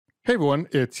Hey everyone,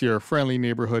 it's your friendly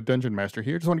neighborhood dungeon master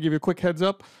here. Just want to give you a quick heads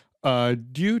up.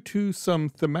 Due to some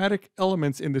thematic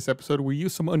elements in this episode, we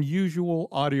use some unusual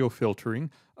audio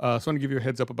filtering. So I want to give you a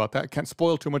heads up about that. Can't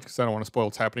spoil too much because I don't want to spoil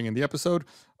what's happening in the episode.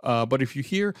 But if you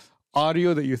hear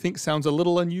audio that you think sounds a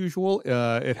little unusual,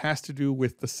 it has to do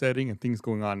with the setting and things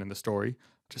going on in the story.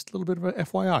 Just a little bit of a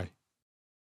FYI.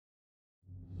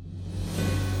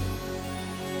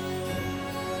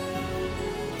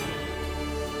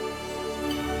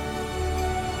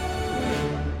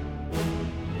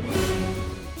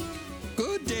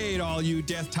 All you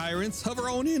death tyrants, hover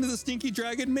on into the stinky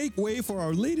dragon, make way for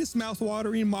our latest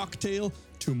mouthwatering mocktail,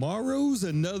 Tomorrow's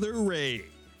Another Ray.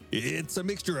 It's a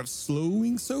mixture of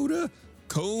slowing soda,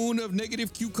 cone of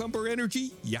negative cucumber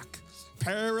energy, yuck,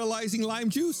 paralyzing lime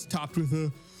juice, topped with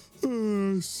a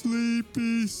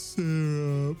sleepy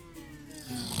syrup.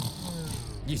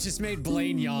 You just made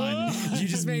Blaine yawn.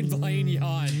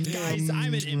 Guys,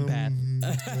 I'm an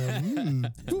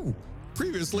empath. Ooh.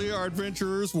 Previously, our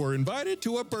adventurers were invited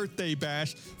to a birthday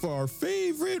bash for our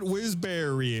favorite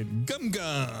Whizbarian, Gum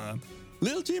Gum.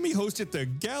 Lil Jimmy hosted the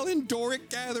Gallendoric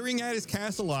gathering at his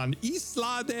castle on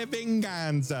Isla de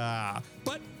Venganza.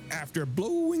 But after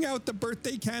blowing out the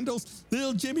birthday candles,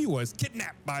 Lil Jimmy was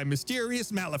kidnapped by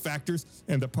mysterious malefactors,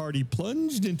 and the party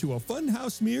plunged into a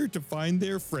funhouse mirror to find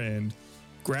their friend.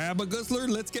 Grab a guzzler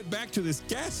and let's get back to this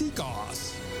gassy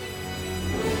goss.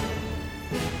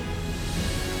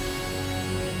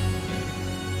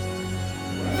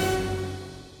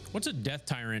 What's a death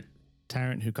tyrant?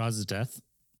 Tyrant who causes death.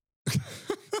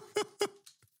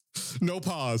 No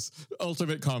pause.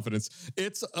 Ultimate confidence.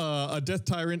 It's a death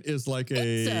tyrant is like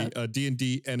a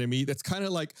D&D enemy that's kind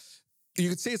of like, you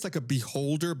could say it's like a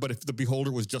beholder, but if the beholder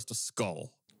was just a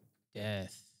skull.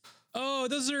 Death. Oh,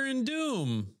 those are in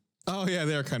Doom. Oh yeah,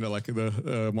 they're kind of like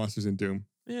the monsters in Doom.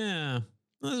 Yeah,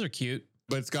 those are cute.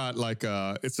 But it's got like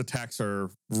its attacks are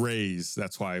rays.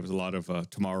 That's why it was a lot of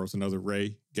Tomorrow's Another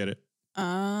Ray. Get it?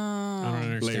 I don't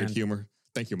understand. Layered humor.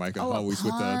 Thank you, Micah. Always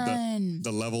with the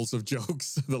levels of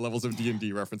jokes, the levels of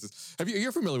D&D references.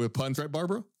 You're familiar with puns, right,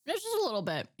 Barbara? Just a little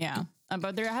bit, yeah.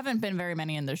 But there haven't been very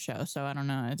many in this show, so I don't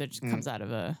know. It just comes out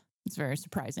of it's very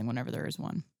surprising whenever there is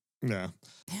one. Yeah.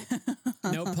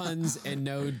 No puns and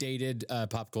no dated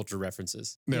pop culture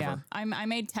references. Never. Yeah, I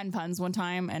made 10 puns one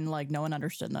time and like no one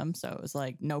understood them, so it was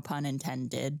like no pun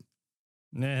intended.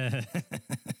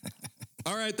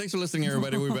 All right, thanks for listening,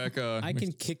 everybody. We're back. I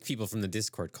can kick people from the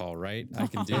Discord call, right? I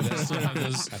can do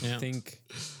that. I think.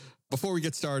 Before we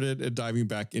get started and diving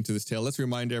back into this tale, let's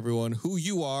remind everyone who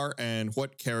you are and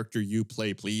what character you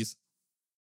play, please.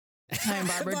 I'm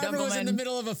Barbara was in the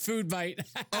middle of a food bite.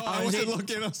 Oh, I wasn't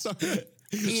looking. I'm sorry.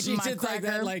 She did like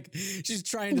that, like she's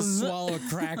trying to swallow a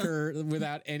cracker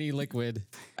without any liquid.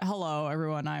 Hello,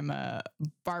 everyone. I'm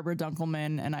Barbara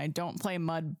Dunkelman, and I don't play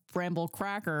Mud Bramble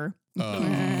Cracker.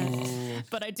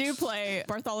 But I do play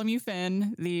Bartholomew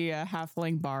Finn, the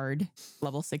halfling bard,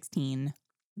 level 16.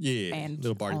 Yeah, and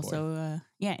little bardy also,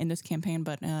 boy. In this campaign,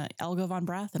 but Elga von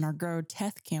Brath in our Grow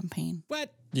Teth campaign.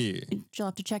 What? Yeah. You'll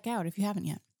have to check out if you haven't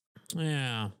yet.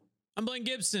 Yeah. I'm Blaine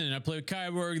Gibson. I play with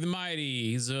Kyborg the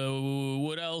Mighty. He's a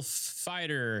wood elf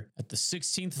fighter at the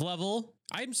 16th level.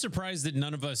 I'm surprised that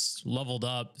none of us leveled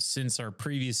up since our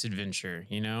previous adventure,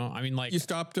 you know? I mean, like... You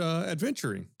stopped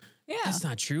adventuring. Yeah. That's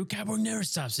not true. Kyborg never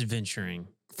stops adventuring.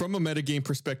 From a metagame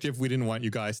perspective, we didn't want you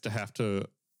guys to have to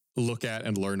look at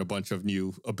and learn a bunch of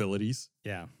new abilities.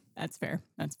 Yeah. That's fair.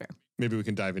 Maybe we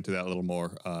can dive into that a little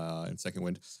more in Second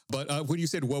Wind. But when you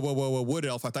said, whoa, wood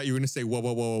elf, I thought you were going to say,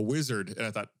 whoa, wizard. And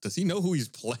I thought, does he know who he's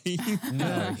playing?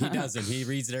 No, he doesn't. He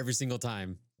reads it every single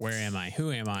time. Where am I?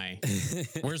 Who am I?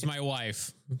 Where's my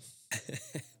wife?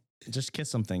 Just kiss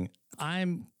something.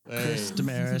 I'm Chris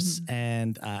Damaris,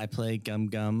 and I play Gum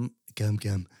Gum,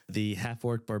 the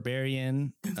half-orc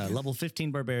barbarian, level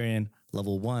 15 barbarian,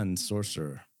 level 1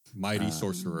 sorcerer. Mighty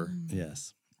sorcerer.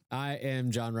 Yes. I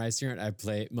am John Reisinger, and I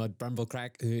play Mud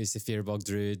Brumblecrack, who is a Fearbog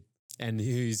druid, and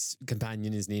whose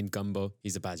companion is named Gumbo.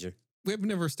 He's a badger. We have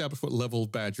never established what level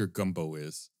badger Gumbo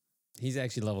is. He's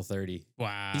actually level 30.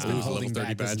 Wow. He's been holding level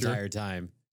 30 back this badger. entire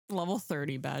time. Level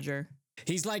 30 badger.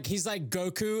 He's like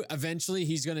Goku. Eventually,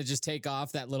 he's going to just take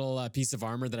off that little piece of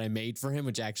armor that I made for him,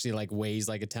 which actually like weighs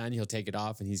like a ton. He'll take it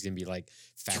off, and he's going to be like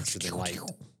faster than light.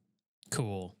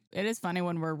 Cool. It is funny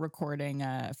when we're recording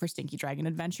for Stinky Dragon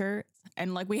Adventure,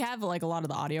 and like we have like a lot of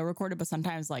the audio recorded, but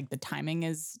sometimes like the timing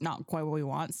is not quite what we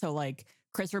want. So like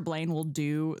Chris or Blaine will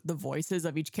do the voices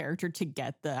of each character to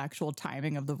get the actual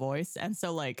timing of the voice, and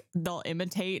so like they'll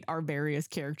imitate our various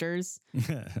characters.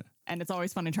 and it's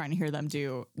always funny trying to hear them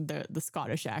do the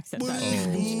Scottish accent. That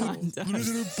John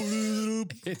does.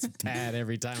 It's bad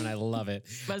every time, and I love it.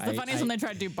 But it's the funniest when they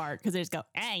try to do Bart because they just go,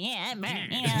 yeah.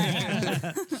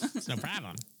 It's no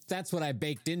problem. That's what I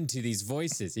baked into these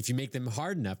voices. If you make them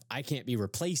hard enough, I can't be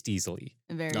replaced easily.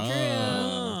 Very true.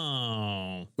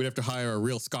 Oh. We'd have to hire a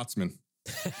real Scotsman.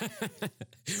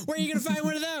 Where are you going to find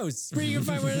one of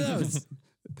those?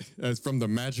 It's from the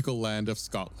magical land of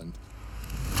Scotland.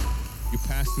 You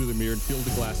pass through the mirror and feel the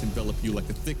glass envelop you like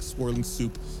a thick, swirling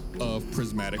soup of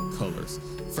prismatic colors.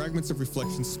 Fragments of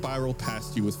reflection spiral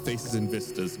past you with faces and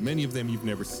vistas, many of them you've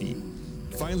never seen.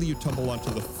 Finally, you tumble onto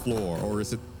the floor, or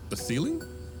is it the ceiling?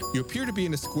 You appear to be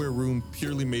in a square room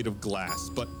purely made of glass,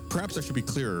 but perhaps I should be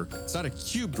clearer. It's not a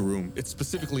cubed room, it's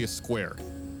specifically a square.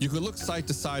 You can look side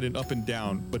to side and up and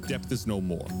down, but depth is no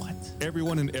more. What?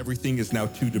 Everyone and everything is now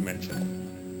two-dimensional.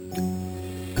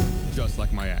 Just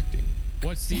like my acting.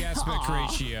 What's the aspect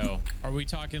ratio? Are we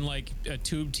talking like a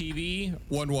tube TV?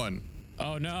 1:1.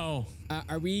 Oh no.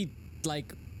 Are we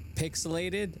like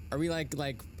pixelated? Are we like?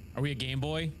 Are we a Game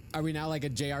Boy? Are we now like a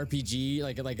JRPG,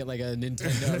 like a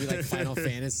Nintendo? Are we like Final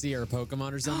Fantasy or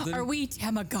Pokemon or something? Are we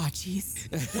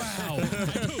Tamagotchis? Wow.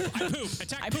 I poop.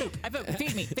 Attack poop. I poop.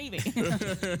 Feed me.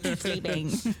 Keep sleeping.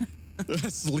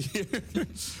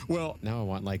 Well, Now I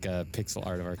want like a pixel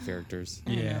art of our characters.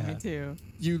 Yeah, me too.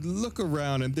 you look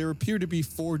around and there appear to be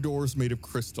 4 doors made of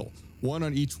crystal, one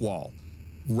on each wall,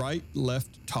 right,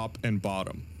 left, top, and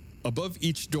bottom. Above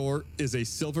each door is a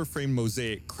silver frame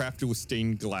mosaic crafted with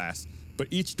stained glass, but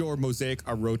each door mosaic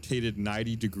are rotated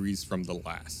 90 degrees from the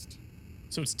last.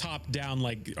 So it's top down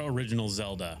like original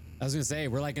Zelda. I was gonna say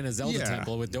we're like in a Zelda Yeah.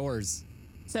 temple with doors.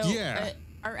 So, Yeah.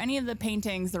 are any of the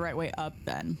paintings the right way up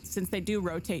then? Since they do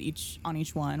rotate each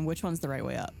one, which one's the right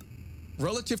way up?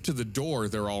 Relative to the door,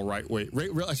 they're all right way.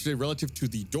 I should say, relative to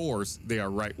the doors, they are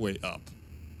right way up.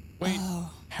 Wait,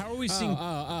 how are we seeing?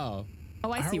 Oh.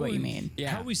 Oh, I see what you mean.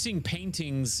 Yeah. How are we seeing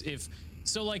paintings if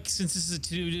so? Like, since this is a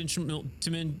two-dimensional,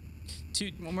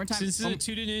 One more time. Since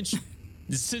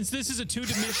this is a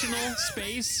two-dimensional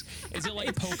space, is it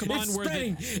like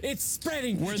Pokemon It's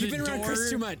spreading. where You've the been around Chris door-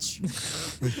 too much.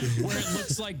 where it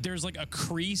looks like there's like a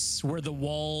crease where the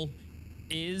wall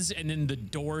is, and then the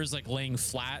door is like laying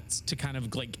flat to kind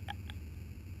of like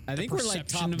I think we're like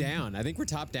perception top of- down. I think we're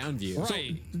top down view.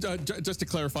 right. Just to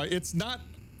clarify, it's not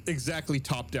exactly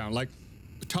top down. Like,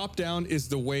 top down is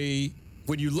the way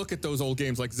when you look at those old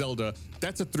games like Zelda,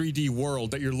 that's a 3D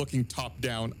world that you're looking top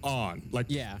down on. Like,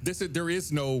 Yeah. there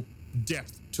is no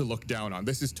depth to look down on.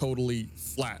 This is totally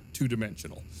flat,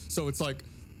 2-dimensional. So it's like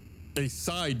a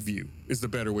side view is the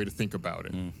better way to think about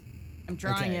it. I'm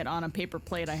drawing Okay. it on a paper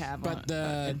plate I have But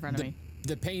in front of me.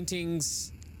 the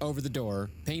paintings over the door.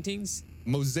 Paintings?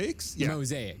 Mosaics, yeah,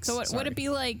 Mosaics. So would sorry. it be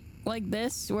like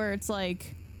this, where it's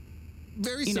like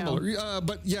very you know, similar.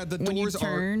 But yeah, the when you doors are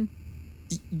turn?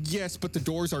 yes, but the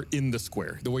doors are in the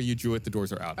square. The way you drew it, the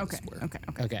doors are out of the Okay,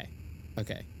 square.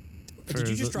 Okay. For Did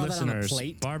you just the draw that on a listeners,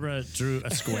 plate? Barbara drew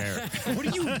a square. What do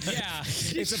you? Yeah.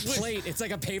 It's a plate. It's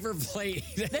like a paper plate.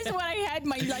 This is what I had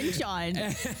my lunch on.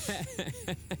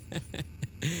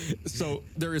 So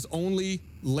there is only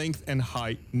length and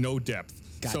height, no depth.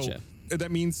 Gotcha. So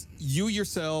that means you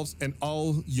yourselves and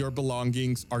all your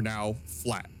belongings are now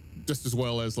flat, just as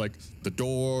well as like the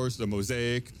doors, the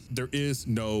mosaic. There is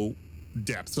no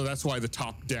depth. So that's why the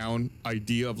top-down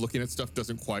idea of looking at stuff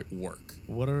doesn't quite work.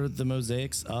 What are the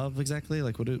mosaics of exactly?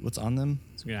 Like what's on them?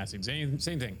 So I'm gonna ask the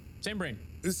same thing, same brain.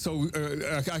 So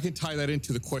I can tie that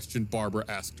into the question Barbara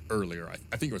asked earlier.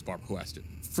 I think it was Barbara who asked it.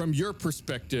 From your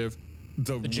perspective,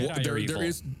 Jedi are evil.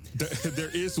 there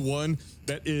is one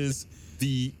that is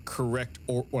the correct,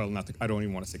 or well, not the, I don't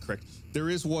even want to say correct. There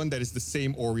is one that is the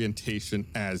same orientation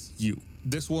as you.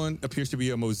 This one appears to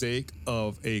be a mosaic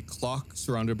of a clock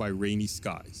surrounded by rainy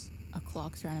skies. A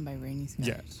clock surrounded by rainy skies.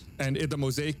 Yes, and the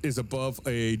mosaic is above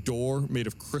a door made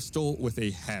of crystal with a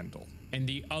handle. And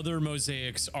the other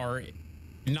mosaics are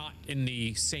not in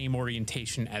the same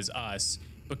orientation as us,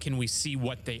 but can we see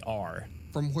what they are?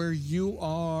 From where you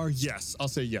are, yes, I'll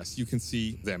say yes. You can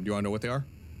see them. Do you want to know what they are?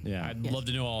 Yeah. I'd love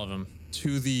to know all of them.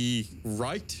 To the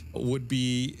right would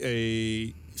be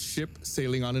a ship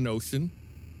sailing on an ocean.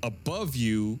 Above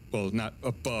you, well, not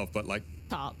above, but like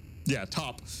Top. yeah,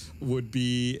 top would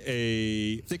be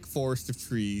a thick forest of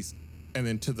trees, and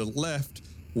then to the left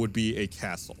would be a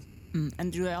castle.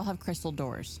 And do they all have crystal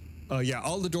doors? Yeah,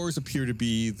 all the doors appear to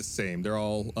be the same. They're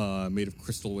all made of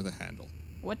crystal with a handle.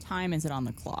 What time is it on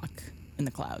the clock in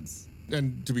the clouds?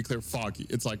 And to be clear, foggy.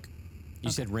 It's like, You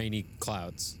said rainy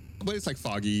clouds. but it's like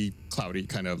foggy, cloudy,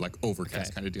 kind of like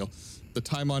overcast Okay. kind of deal. The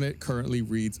time on it currently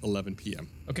reads 11 p.m.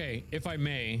 Okay, if I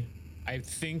may, I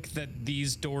think that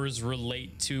these doors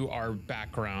relate to our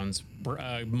backgrounds.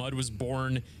 Mud was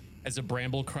born as a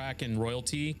bramble crack in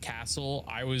royalty castle.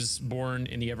 I was born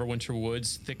in the Everwinter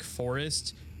Woods, thick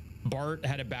forest. Bart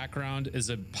had a background as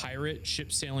a pirate,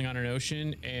 ship sailing on an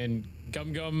ocean, and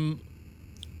Gum Gum,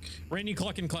 rainy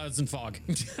cluck in clouds and fog.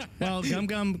 Well, Gum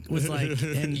Gum was like,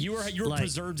 and you were like,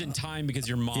 preserved in time because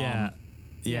your mom.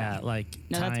 Yeah, like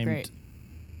No, that's timed great.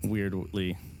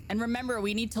 weirdly. And remember,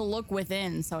 we need to look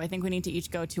within, so I think we need to each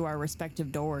go to our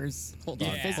respective doors. Hold on,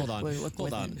 hold on, Look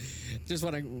hold within. on. Just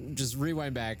want to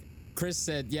rewind back. Chris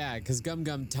said, yeah, because Gum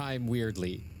Gum time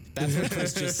weirdly. That's what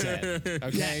Chris just said.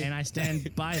 Okay. And I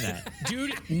stand by that.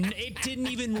 Dude, it didn't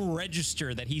even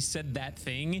register that he said that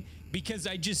thing because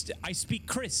I speak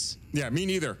Chris. Yeah, me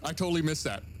neither. I totally missed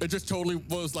that. It just totally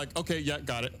was like, okay, yeah,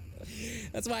 got it.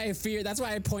 That's why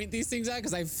I point these things out,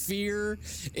 because I fear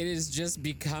it is just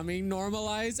becoming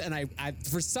normalized, and I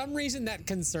for some reason that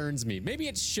concerns me. Maybe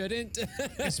it shouldn't.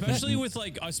 Especially with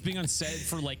like us being on set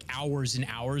for like hours and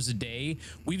hours a day.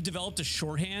 We've developed a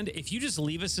shorthand. If you just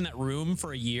leave us in that room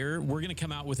for a year, we're gonna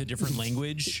come out with a different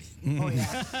language. Oh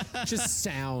yeah. Just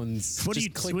sounds. What do just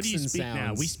you clicks and speak now?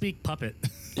 sounds. We speak puppet.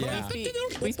 Yeah.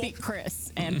 we speak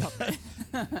Chris and Puppet.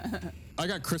 I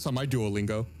got Chris on my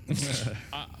Duolingo.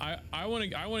 I want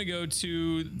to go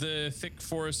to the thick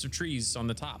forest of trees on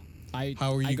the top.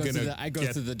 How are you gonna I go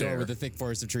get through the door there? with a thick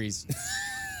forest of trees.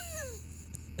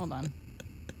 Hold on.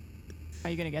 How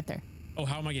are you gonna get there? Oh,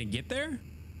 how am I gonna get there?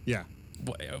 Yeah.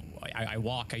 I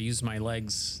walk. I use my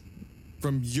legs.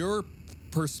 From your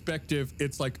perspective,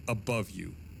 it's like above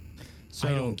you. So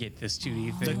I don't get this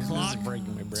 2D thing. the clock, This is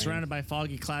breaking my brain. surrounded by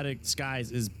foggy, clouded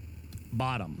skies, is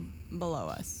bottom. Below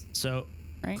us, So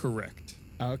right? Correct.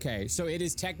 Okay, so it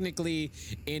is technically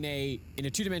in a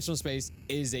two-dimensional space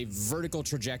is a vertical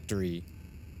trajectory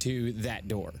to that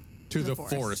door. To The the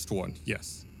forest. forest one,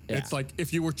 yes. Yeah. It's like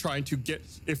if you were trying to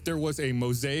if there was a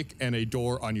mosaic and a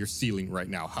door on your ceiling right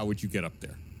now, how would you get up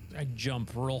there? I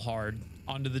jump real hard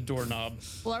onto the doorknob.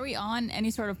 Well, are we on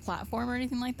any sort of platform or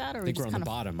anything like that, or I are we think we're just on the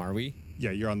kind of bottom, are we?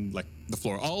 Yeah, you're on like the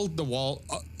floor. All the wall.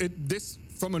 This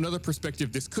from another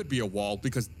perspective, this could be a wall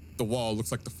because the wall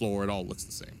looks like the floor. It all looks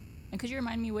the same. And could you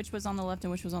remind me which was on the left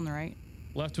and which was on the right?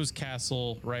 Left was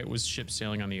castle, right was ship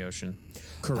sailing on the ocean.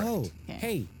 Correct. Oh,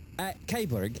 Okay. hey,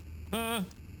 Kyborg,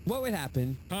 what would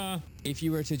happen if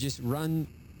you were to just run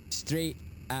straight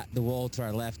at the wall to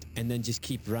our left and then just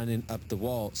keep running up the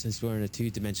wall, since we're in a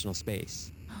two-dimensional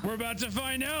space? We're about to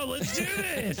find out. Let's do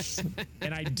this.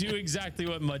 And I do exactly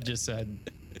what Mud just said.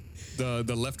 The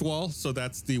left wall. So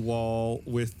that's the wall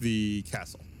with the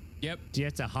castle. Yep. do you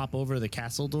have to hop over the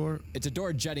castle door? It's a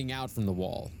door jutting out from the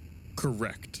wall,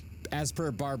 Correct. as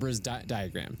per Barbara's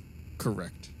diagram.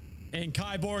 Correct. And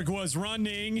Kyborg was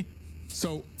running.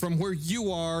 So from where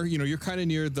you are, you're kind of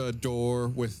near the door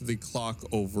with the clock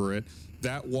over it.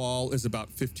 That wall is about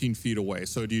 15 feet away.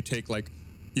 So do you take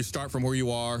you start from where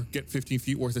you are, get 15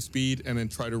 feet worth of speed, and then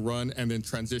try to run, and then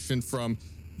transition from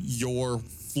your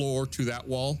floor to that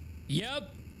wall?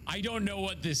 Yep. I don't know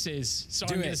what this is, so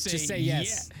Do I'm it. going to say, Just say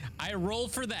yes. Yeah, I roll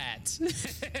for that.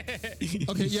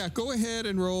 Okay, yeah, go ahead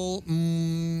and roll.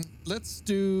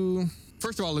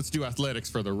 First of all, let's do athletics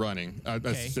for the running.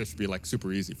 That should be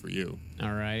super easy for you.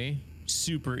 All right.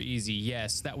 Super easy.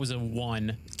 Yes, that was a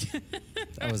 1.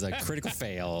 That was a critical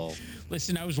fail.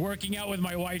 Listen, I was working out with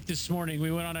my wife this morning.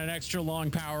 We went on an extra long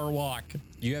power walk.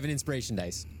 You have an inspiration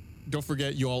dice. Don't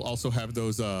forget, you all also have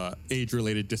those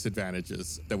age-related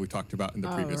disadvantages that we talked about in the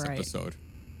previous right. episode.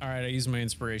 All right, I used my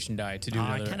inspiration die to do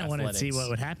I another kind of wanted to see what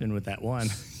would happen with that one.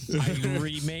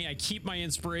 I keep my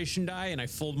inspiration die and I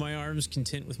fold my arms,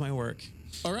 content with my work.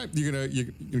 All right, you're gonna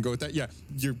go with that. Yeah,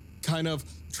 you're kind of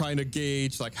trying to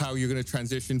gauge how you're gonna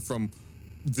transition from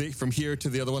here to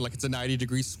the other one. It's a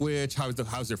 90-degree switch.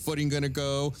 How's their footing gonna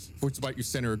go? What's about your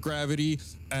center of gravity?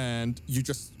 And you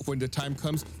just, when the time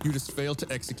comes, you just fail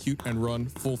to execute and run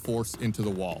full force into the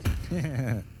wall,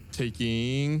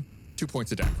 taking 2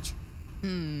 points of damage.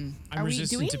 I'm Are we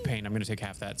resistant to doing- pain. I'm going to take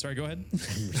half that. Sorry, go ahead.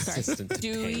 Resistant to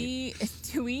Do pain.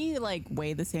 we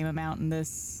weigh the same amount in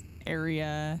this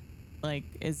area?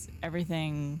 Is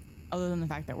everything other than the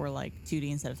fact that we're 2D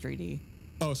instead of 3D?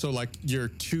 Oh, so does your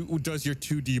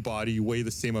 2D body weigh the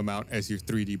same amount as your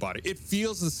 3D body? It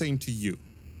feels the same to you.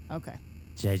 Okay.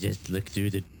 Should I just look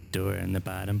through the door in the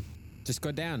bottom? Just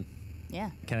go down. Yeah.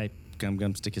 Can I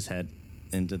Gum stick his head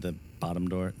into the bottom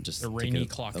door? Just The take rainy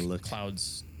a look.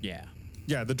 clouds. Yeah.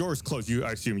 Yeah, the door's closed.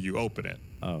 I assume you open it.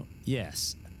 Oh,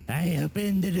 yes. I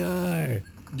opened the door.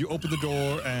 You open the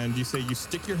door and you say you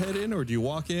stick your head in, or do you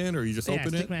walk in, or you just Yeah, open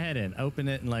stick it? my head in, open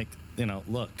it, and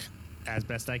look as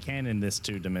best I can in this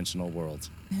two-dimensional world.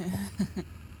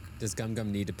 Does Gum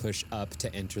Gum need to push up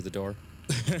to enter the door?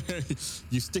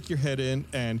 You stick your head in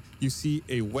and you see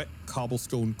a wet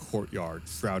cobblestone courtyard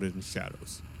shrouded in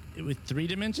shadows. With 3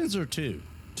 dimensions or 2?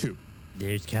 2.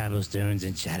 There's cobblestones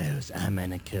and shadows. I'm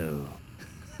gonna go.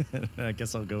 I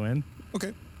guess I'll go in.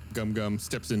 Okay. Gum Gum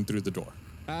steps in through the door.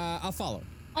 I'll follow.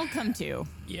 I'll come too.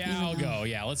 Yeah, I'll go.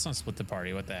 Yeah, let's not split the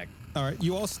party. What the heck? All right,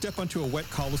 you all step onto a wet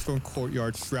cobblestone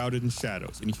courtyard shrouded in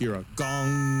shadows, and you hear a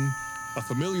gong. A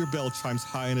familiar bell chimes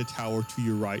high in a tower to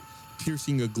your right,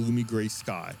 piercing a gloomy gray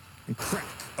sky. And crack,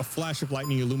 a flash of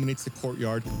lightning illuminates the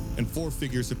courtyard, and 4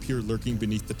 figures appear lurking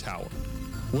beneath the tower.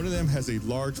 One of them has a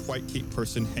large white cape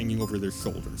person hanging over their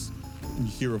shoulders. And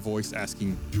you hear a voice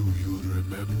asking, Do you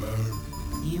remember?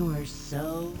 You were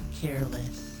so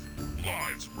careless.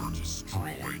 Lives were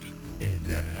destroyed, and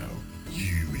now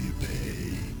you will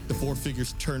pay. The 4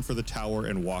 figures turn for the tower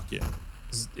and walk in.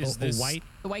 Is this white?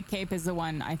 The white cape is the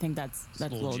one. I think that's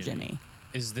little Jimmy.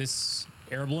 Is this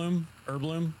Airbloom?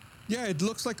 Herbloom? Yeah, it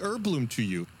looks like Herbloom to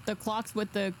you. The clocks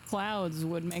with the clouds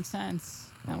would make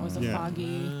sense. That was a Yeah.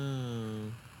 foggy.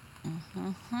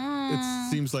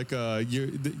 It seems like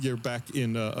you're back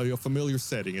in a familiar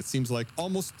setting. It seems like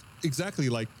almost exactly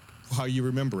like how you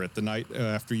remember it the night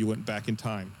after you went back in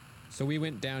time. So we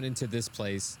went down into this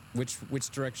place. Which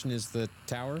direction is the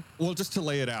tower? Well, just to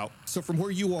lay it out. So from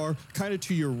where you are, kind of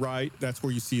to your right, that's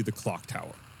where you see the clock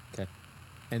tower. Okay.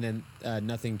 And then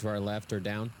nothing to our left or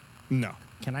down? No.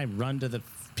 Can I run to the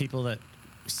people that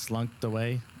slunked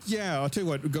away? Yeah, I'll tell you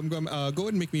what, Gum Gum, go ahead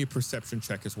and make me a perception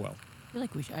check as well. I feel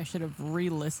like I should have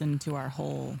re-listened to our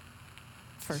whole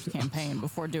first campaign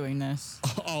before doing this.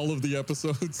 All of the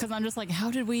episodes. Because I'm just like,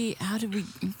 how did we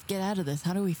get out of this?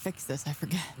 How do we fix this? I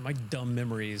forget. My dumb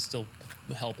memory is still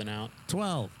helping out.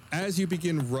 12. As you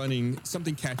begin running,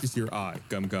 something catches your eye,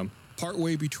 Gum Gum.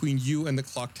 Partway between you and the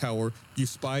clock tower, you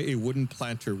spy a wooden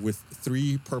planter with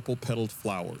 3 purple-petaled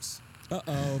flowers.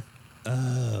 Uh-oh.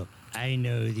 Oh, I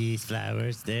know these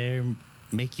flowers. They're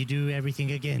make you do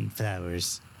everything again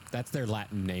flowers. That's their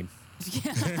Latin name.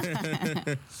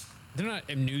 They're not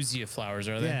amnesia flowers,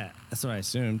 are they? Yeah, that's what I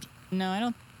assumed. No, I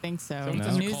don't think so. what The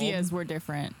those are Amnesias called? were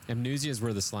different. Amnesias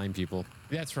were the slime people.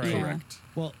 That's right. Yeah. Correct.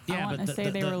 Well, I yeah, want but to say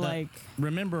they were like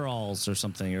remember-alls or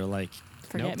something, or like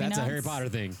forget Nope, that's a me Harry nots. Potter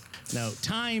thing. no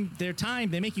time. They're time.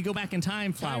 They make you go back in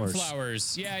time. Flowers. Time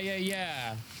flowers.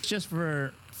 Yeah. Just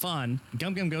for fun.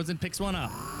 Gum Gum goes and picks one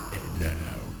up. Now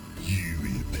you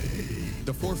will pay.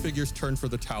 The 4 figures turn for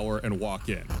the tower and walk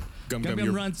in. Gum Gum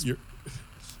you're, runs- You're,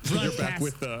 runs you're back past-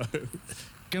 with the.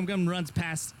 Gum Gum runs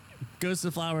past, goes to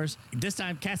the flowers. This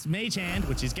time casts Mage Hand,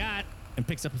 which he's got, and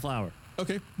picks up a flower.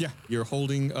 Okay, yeah, you're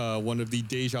holding one of the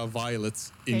Deja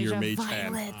Violets in your mage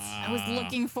hand. Violets. I was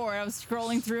looking for it. I was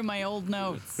scrolling through my old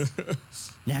notes.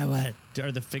 Now what?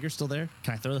 Are the figures still there?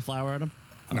 Can I throw the flower at them?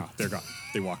 No, they're gone.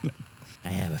 They walked in. I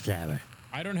have a flower.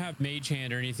 I don't have mage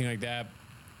hand or anything like that,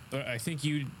 but I think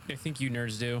you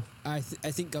nerds do. I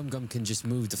think Gum Gum can just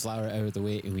move the flower out of the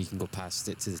way and we can go past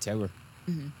it to the tower.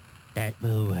 That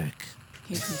will work.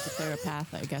 He needs to clear a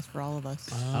path, I guess, for all of us.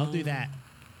 I'll do that.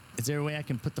 Is there a way I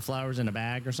can put the flowers in a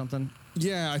bag or something?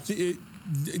 Yeah, I think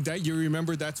that you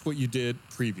remember that's what you did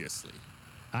previously.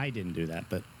 I didn't do that,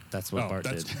 but that's what Bart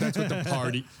that's, did. that's what the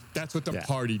party. That's what the Yeah.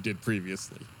 party did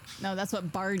previously. No, that's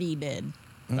what Barty did.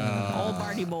 Old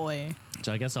Barty boy.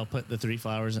 So I guess I'll put the 3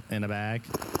 flowers in a bag.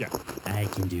 Yeah, I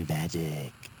can do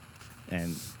magic.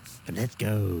 And let's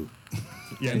go.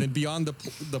 yeah, and then beyond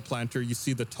the planter, you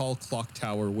see the tall clock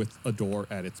tower with a door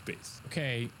at its base.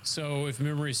 Okay, so if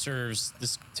memory serves,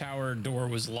 this tower door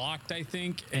was locked, I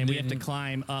think, And we have to then-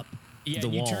 climb up Yeah, the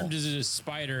you wall. turned into a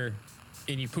spider,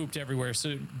 and you pooped everywhere.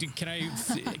 So can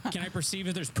I perceive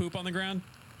if there's poop on the ground?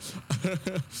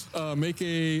 Make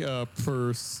an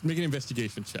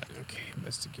investigation check. Okay,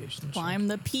 investigation. check. Climb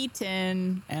the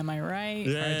P-tin. Am I right?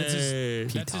 All right, Yay.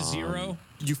 that's a 0.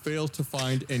 You fail to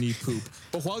find any poop.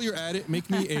 But while you're at it, make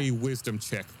me a wisdom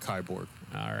check, Kyborg.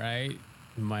 All right,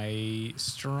 my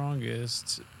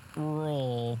strongest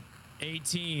roll,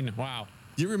 18. Wow.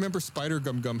 You remember Spider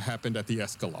Gum Gum happened at the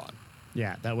Escalon.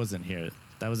 Yeah, that wasn't here.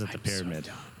 That was at the pyramid.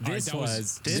 This that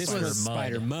was Spider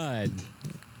Spider Mud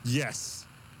Yes.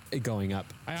 going up.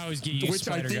 I always get you Which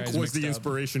I spider think guys was the mixed up.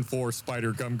 inspiration for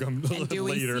Spider Gum Gum And do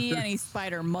we later. see any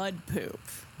spider mud poop?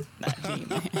 That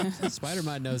demon. Spider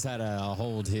Mud knows how to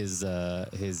hold his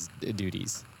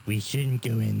duties. We shouldn't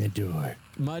go in the door.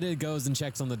 Mud goes and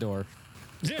checks on the door.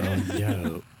 Oh,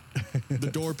 no. The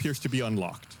door appears to be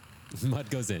unlocked. Mud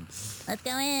goes in. Let's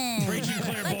go in. Preach and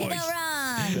clear, Let's boys. go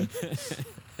wrong.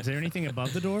 Is there anything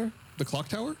above the door? The clock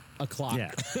tower? A clock.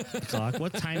 Yeah. The clock.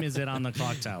 What time is it on the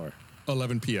clock tower?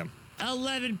 11 p.m.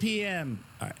 11 p.m.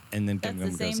 All right, and then That's Gum the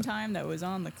Gum same goes, time that was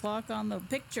on the clock on the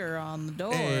picture on the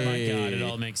door. Oh my God, it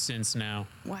all makes sense now.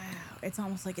 Wow, it's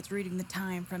almost like it's reading the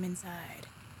time from inside.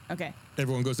 Okay.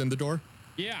 Everyone goes in the door.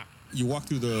 Yeah. You walk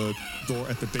through the door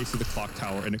at the base of the clock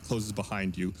tower, and it closes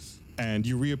behind you, and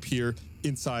you reappear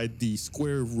inside the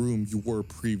square room you were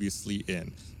previously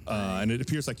in. And it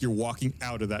appears like you're walking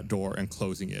out of that door and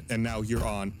closing it, and now you're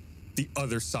on the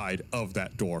other side of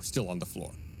that door, still on the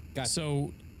floor.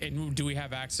 So, and do we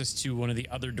have access to one of the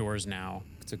other doors now?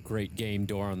 It's a great game.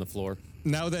 Door on the floor.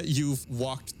 Now that you've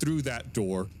walked through that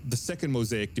door, the second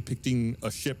mosaic depicting a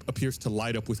ship appears to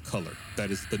light up with color. That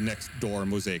is the next door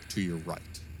mosaic to your right.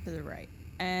 To the right.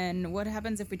 And what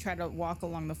happens if we try to walk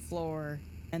along the floor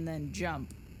and then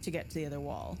jump to get to the other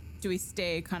wall? Do we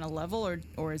stay kind of level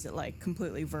or is it like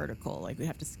completely vertical? Like we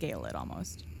have to scale it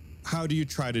almost? How do you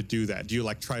try to do that? Do you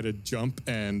like try to jump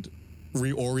and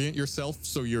reorient yourself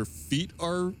so your feet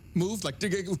are moved? Like,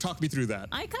 talk me through that.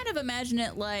 I kind of imagine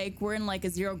it like we're in like a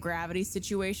zero gravity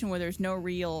situation where there's no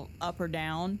real up or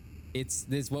down. This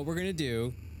is what we're gonna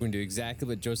do. We're gonna do exactly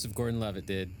what Joseph Gordon-Levitt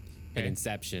did in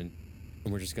Inception,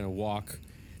 and we're just gonna walk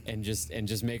and just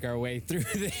make our way through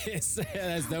this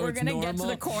as though We're it's gonna normal. get to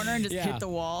the corner and just Yeah. hit the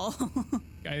wall.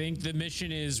 I think the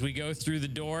mission is we go through the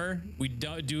door, we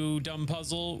do dumb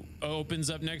puzzle, opens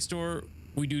up next door,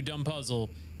 we do dumb puzzle.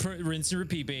 Rinse and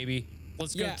repeat, baby.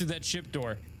 Let's go Yeah. through that ship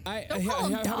door. Don't call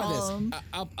him How about dumb. this?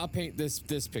 I'll paint this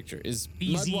picture. Is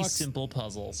Easy, simple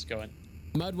puzzles going.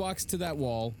 Mud walks to that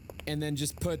wall and then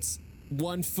just puts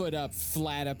one foot up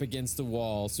flat up against the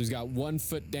wall. So he's got 1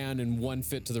 foot down and 1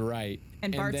 foot to the right.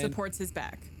 And Bart then- supports his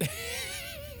back.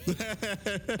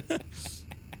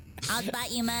 I'll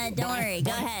spot you, Mud. Don't worry.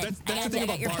 Go ahead. That's the thing I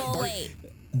got about your Bart. full Bart- weight.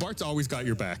 Bart's always got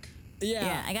your back.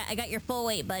 Yeah, I got your full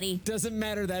weight, buddy. Doesn't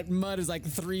matter that Mud is like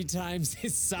 3 times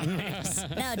his size.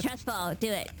 No, trust fall.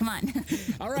 Do it. Come on.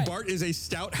 All right. Bart is a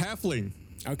stout halfling.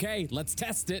 Okay, let's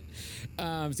test it.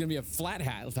 It's gonna be a flat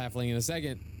halfling in a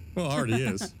second. Well, already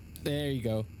is. There you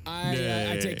go. I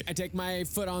Yay. take my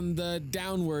foot on the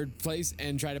downward place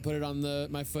and try to put it on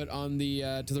my foot on the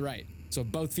to the right. So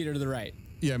both feet are to the right.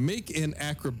 Yeah, make an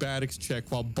acrobatics check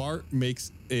while Bart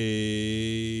makes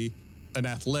an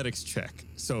athletics check.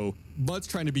 So Mud's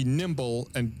trying to be nimble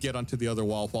and get onto the other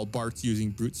wall while Bart's using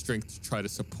brute strength to try to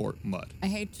support Mud. I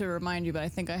hate to remind you, but I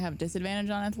think I have disadvantage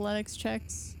on athletics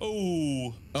checks.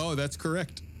 Oh, that's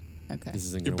correct. Okay. This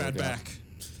isn't Your gonna bad work out. back.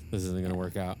 This isn't gonna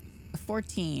work out. A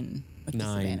 14 with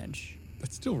 9. disadvantage.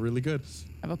 That's still really good.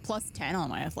 I have a plus 10 on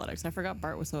my athletics. I forgot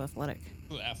Bart was so athletic.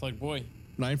 Athletic boy.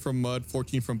 9 from Mud,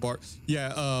 14 from Bart.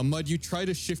 Yeah, Mud, you try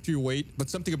to shift your weight, but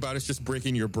something about it's just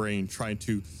breaking your brain, trying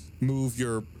to move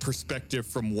your perspective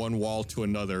from one wall to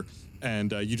another,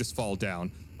 and you just fall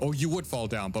down. Oh, you would fall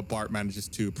down, but Bart manages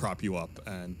to prop you up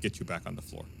and get you back on the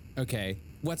floor. Okay.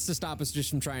 What's to stop us just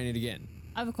from trying it again?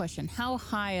 I have a question. How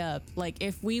high up, like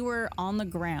if we were on the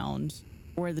ground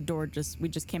where the door we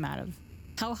just came out of,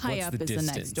 how high What's up the is the next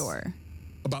distance? door?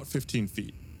 About 15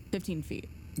 feet. 15 feet.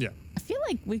 Yeah. I feel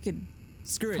like we could.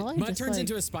 Screw it. Probably Mud just turns like-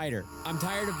 into a spider. I'm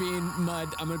tired of being Mud.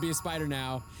 I'm gonna be a spider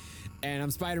now, and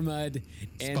I'm Spider Mud.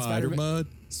 And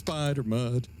Spider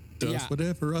Mud does Yeah.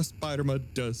 whatever a Spider Mud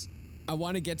does. I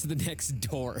want to get to the next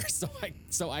door,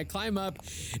 so I climb up,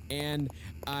 and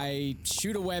I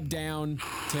shoot a web down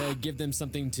to give them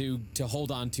something to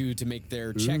hold on to make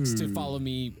their checks to follow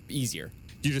me easier.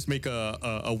 You just make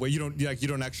a way. You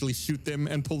don't actually shoot them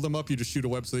and pull them up. You just shoot a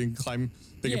web so they can climb.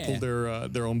 They can pull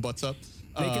their own butts up.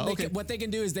 What they can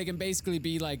do is they can basically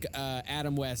be like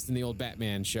Adam West in the old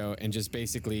Batman show and just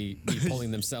basically be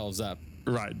pulling themselves up.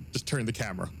 Right. Just turn the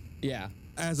camera. Yeah.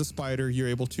 As a spider, you're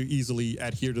able to easily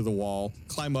adhere to the wall,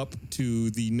 climb up to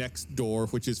the next door,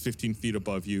 which is 15 feet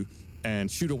above you, and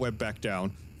shoot a web back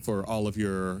down for all of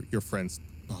your friends.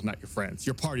 Well, not your friends,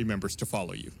 your party members to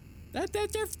follow you.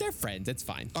 They're friends. It's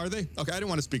fine. Are they? Okay, I didn't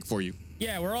want to speak for you.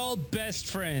 Yeah, we're all best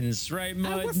friends, right,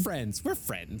 Mud? We're friends. We're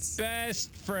friends.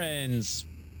 Best friends.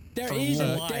 There For is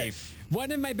life.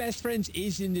 one of my best friends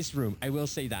is in this room. I will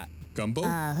say that. Gumbo?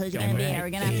 Who's it gonna be? Are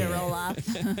we gonna have to roll off?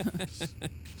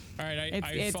 All right,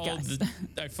 It's Gus.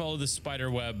 I follow the spider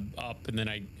web up, and then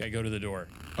I go to the door.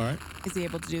 All right. Is he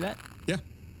able to do that? Yeah.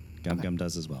 Gum Gum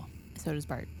does as well. So does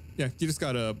Bart. Yeah, you just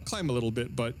gotta climb a little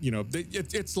bit, but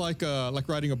it's like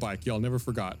riding a bike. Y'all never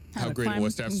forgot How how to great it climb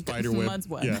was to have spider Mud's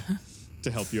web, web. yeah,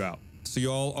 to help you out. So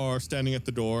you all are standing at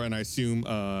the door, and I assume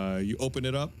you open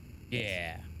it up.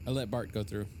 Yeah. I let Bart go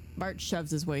through. Bart shoves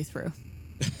his way through.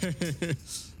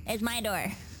 It's my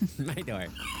door. My door.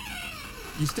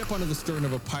 You step onto the stern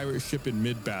of a pirate ship in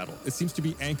mid-battle. It seems to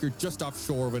be anchored just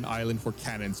offshore of an island where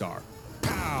cannons are.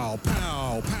 Pow,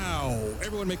 pow, pow.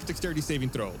 Everyone Everyone make a dexterity saving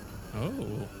throw.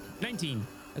 Oh, 19.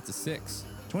 That's a 6.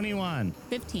 21.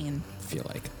 15. I feel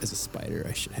like as a spider,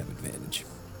 I should have advantage.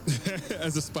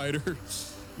 As a spider,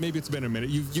 maybe it's been a minute.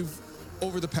 You've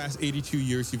over the past 82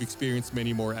 years, you've experienced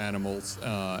many more animals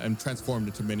and transformed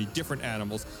into many different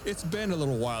animals. It's been a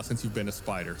little while since you've been a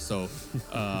spider, so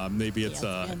maybe it's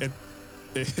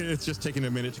it's just taking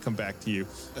a minute to come back to you.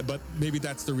 But maybe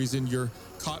that's the reason you're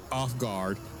caught off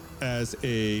guard as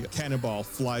a cannonball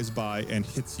flies by and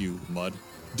hits you, Mud,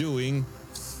 doing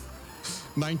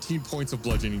 19 points of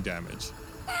bludgeoning damage.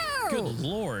 Good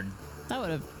Lord. That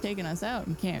would have taken us out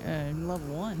in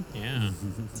level 1. Yeah.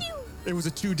 It was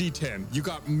a 2d10. You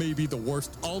got maybe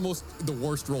almost the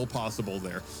worst roll possible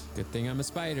there. Good thing I'm a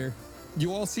spider.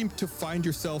 You all seem to find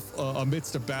yourself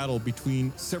amidst a battle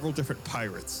between several different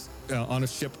pirates on a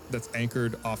ship that's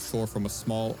anchored offshore from a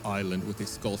small island with a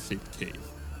skull-shaped cave.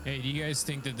 Hey, do you guys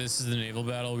think that this is the naval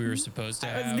battle we were supposed to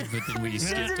have, but then we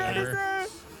skipped over?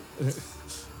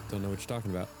 Don't know what you're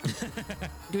talking about.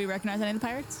 Do we recognize any of the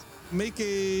pirates? Make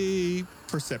a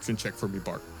perception check for me,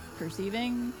 Bart.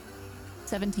 Perceiving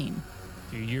 17.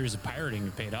 Your years of pirating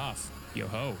have paid off. Yo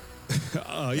ho.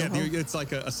 It's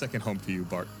like a second home to you,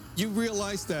 Bart. You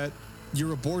realize that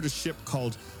you're aboard a ship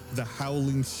called the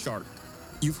Howling Shark.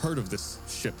 You've heard of this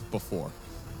ship before.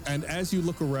 And as you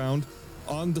look around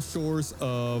on the shores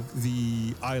of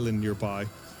the island nearby,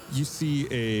 you see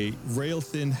a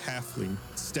rail-thin halfling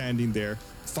standing there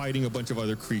fighting a bunch of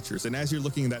other creatures. And as you're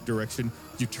looking in that direction,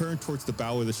 you turn towards the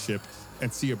bow of the ship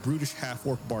and see a brutish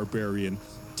half-orc barbarian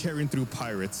tearing through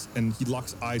pirates, and he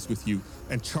locks eyes with you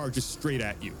and charges straight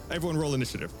at you. Everyone roll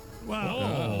initiative.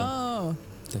 Oh.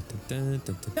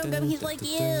 Gum he's like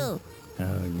you. Oh,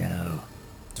 no.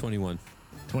 21.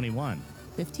 21.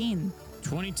 15.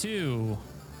 22.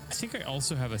 I think I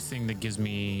also have a thing that gives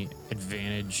me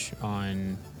advantage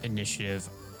on initiative.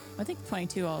 I think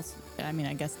 22 also, I mean,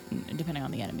 I guess depending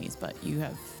on the enemies, but you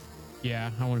have...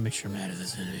 Yeah, I want to make sure I'm out of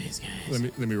this enemies, guys.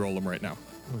 Let me roll them right now.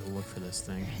 I'm going to look for this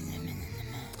thing.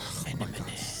 Oh my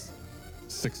God.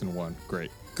 6 and 1.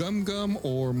 Great. Gum Gum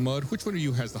or Mud, which one of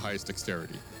you has the highest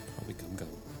dexterity? Probably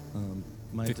Gum.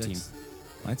 Mine's 15.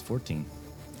 Mine's 14.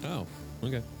 Oh,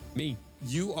 okay. Me.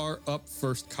 You are up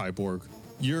first, Kyborg.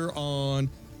 You're on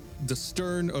the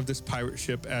stern of this pirate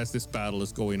ship as this battle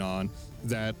is going on.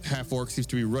 That half-orc seems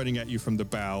to be running at you from the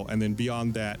bow, and then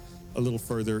beyond that, a little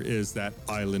further is that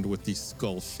island with the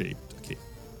skull-shaped. Okay.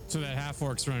 So that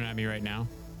half-orc's running at me right now?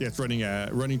 Yeah, it's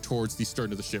running towards the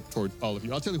stern of the ship, towards all of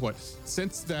you. I'll tell you what,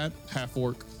 since that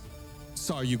half-orc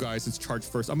saw you guys and charged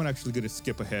first, I'm actually going to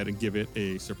skip ahead and give it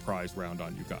a surprise round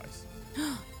on you guys.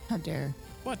 How dare.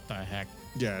 What the heck?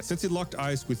 Yeah, since it locked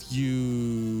eyes with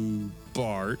you,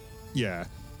 Bart, yeah,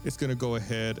 it's going to go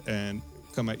ahead and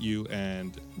come at you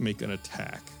and make an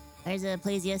attack. There's a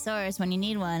plesiosaurus when you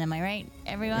need one. Am I right,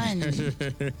 everyone?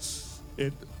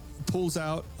 It pulls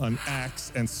out an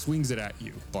axe and swings it at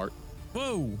you, Bart.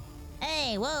 Whoa!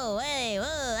 Hey, whoa,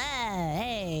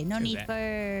 hey, no need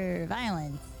for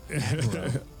violence.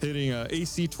 Hitting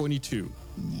AC 22.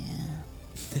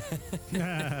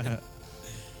 Yeah.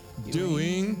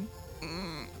 Doing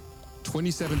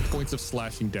 27 points of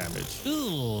slashing damage.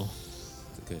 Ooh.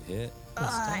 It's a good hit.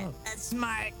 Oh, that's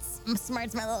smart.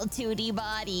 Smart's my little 2D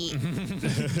body.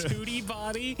 2D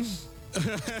body?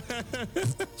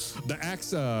 The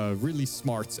axe really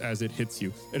smarts as it hits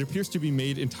you. It appears to be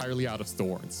made entirely out of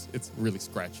thorns. It's really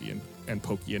scratchy and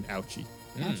pokey and ouchy.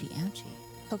 Ouchie, ouchie.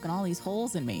 Poking all these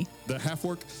holes in me. The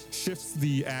half-orc shifts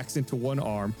the axe into one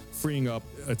arm, freeing up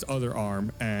its other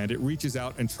arm, and it reaches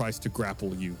out and tries to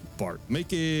grapple you, Bart.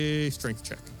 Make a strength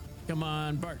check. Come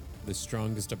on, Bart. The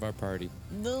strongest of our party.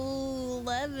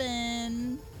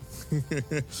 11.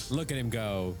 Look at him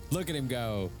go. Look at him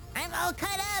go. I'm all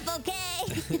cut up, okay?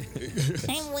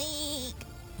 I'm weak.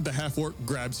 The half-orc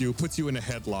grabs you, puts you in a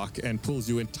headlock, and pulls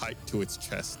you in tight to its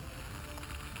chest.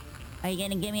 Are you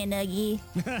gonna give me a nuggie?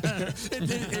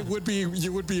 It would be,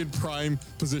 you would be in prime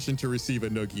position to receive a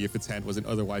noogie if its hand wasn't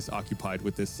otherwise occupied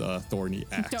with this thorny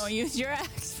axe. Don't use your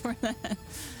axe for that.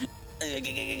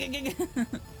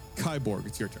 Kyborg,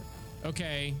 it's your turn.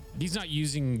 Okay. He's not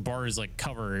using Bart as like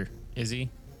cover, is he?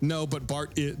 No, but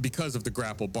Bart, because of the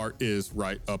grapple, Bart is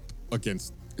right up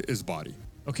against his body.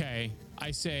 Okay. I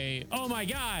say, oh my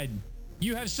God,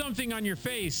 you have something on your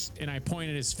face. And I point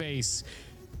at his face.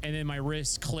 And then my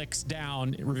wrist clicks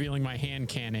down, revealing my hand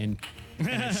cannon. And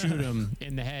I shoot him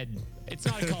in the head. It's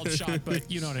not a called shot,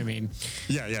 but you know what I mean.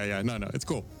 Yeah. No, it's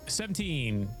cool.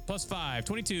 17 plus 5,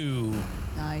 22.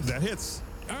 Nice. That hits.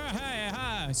 All right,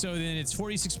 hi. So then it's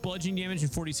 46 bludgeoning damage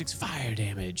and 46 fire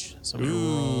damage. So I'm gonna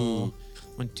roll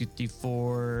 1, 2, 3,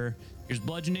 4. Here's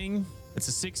bludgeoning. That's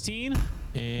a 16.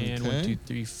 And Okay. 1, 2,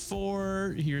 3,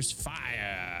 4. Here's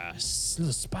fire.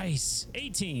 Spice.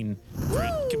 18. For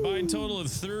a combined total of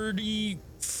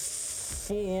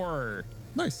 34.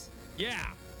 Nice. Yeah.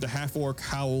 The half-orc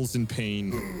howls in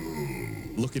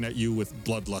pain, looking at you with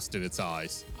bloodlust in its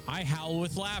eyes. I howl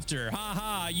with laughter. Ha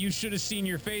ha. You should have seen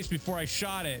your face before I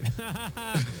shot it.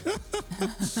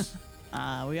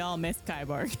 We all miss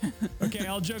Kyborg. Okay,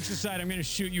 all jokes aside, I'm going to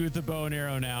shoot you with the bow and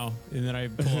arrow now. And then I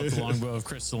pull out the longbow of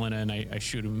Crystalina and I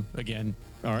shoot him again.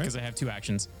 All right. Because I have 2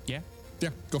 actions. Yeah. Yeah,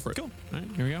 go for it. Cool. All right,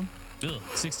 here we go. Ugh.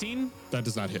 16. That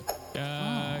does not hit.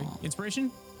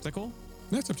 Inspiration. Is that cool?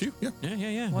 That's up to you. Yeah.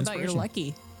 Yeah. What about your Inspiration.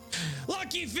 lucky?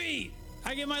 Lucky feet.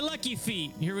 I get my lucky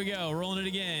feet. Here we go. Rolling it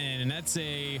again. And that's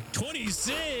a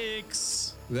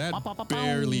 26. That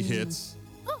barely hits.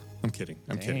 I'm kidding.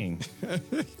 I'm Dang. kidding.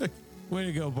 Way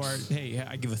to go, Bart. Hey,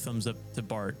 I give a thumbs up to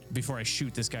Bart before I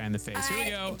shoot this guy in the face. Here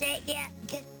we go. Yeah.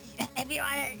 If you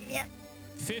want to, yeah.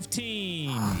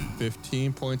 15.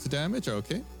 15 points of damage.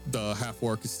 Okay. The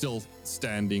half-orc is still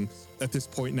standing. At this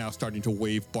point now starting to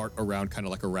wave Bart around kind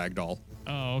of like a rag doll.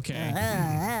 Oh, okay.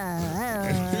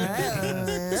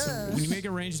 When you make a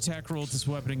ranged attack roll with this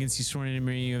weapon against you sworn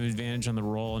enemy, you have advantage on the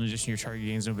roll. In addition, your target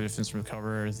gains no benefits from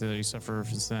cover that you suffer. If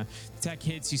the attack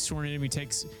hits, you sworn enemy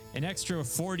takes an extra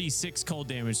 46 cold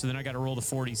damage. So then I got to roll the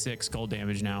 46 cold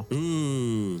damage now.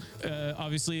 Ooh.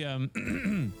 Obviously,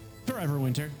 forever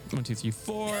winter. 1, 2, 3,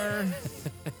 4.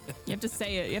 You have to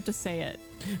say it. You have to say it.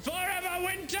 Forever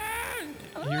winter.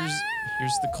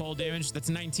 Here's the cold damage. That's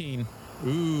 19.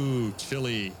 Ooh,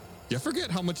 chilly. Yeah, forget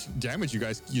how much damage you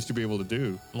guys used to be able to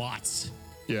do. Lots.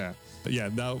 Yeah. Yeah,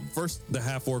 now first the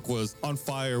half-orc was on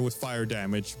fire with fire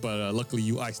damage, but luckily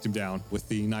you iced him down with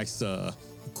the nice,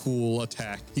 cool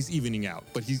attack. He's evening out,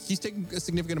 but he's taking a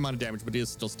significant amount of damage, but he is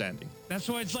still standing. That's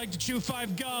what it's like to chew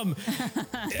 5 gum.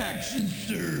 Action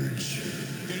surge.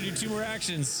 Gonna do 2 more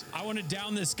actions. I want to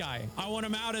down this guy. I want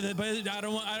him out of it, but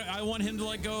I want him to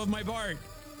let go of my Bart.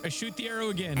 I shoot the arrow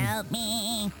again. Help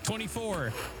me.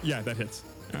 24. Yeah, that hits.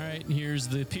 All right, here's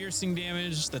the piercing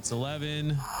damage. That's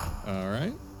 11. All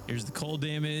right. Here's the cold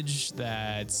damage.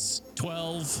 That's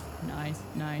 12.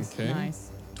 Nice. Okay.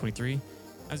 23.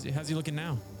 How's he looking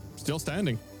now? Still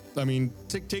standing. I mean,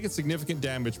 taking significant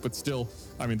damage, but still,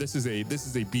 I mean, this is a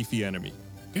beefy enemy.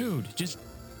 Dude, just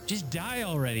die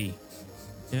already.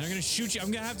 And I'm gonna shoot you.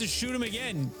 I'm gonna have to shoot him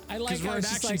again. I like because we're how at it's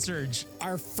just action like surge.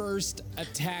 our first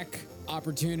attack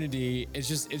opportunity. It's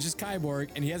just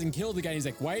Kyborg, and he hasn't killed the guy. He's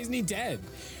like, why isn't he dead?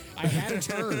 I had a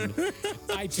turn.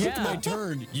 I took my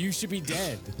turn. You should be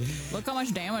dead. Look how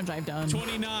much damage I've done.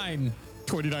 29.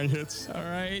 29 hits. All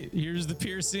right. Here's the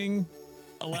piercing.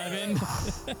 11.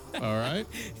 All right.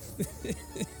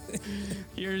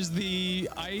 Here's the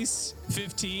ice.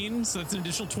 15. So that's an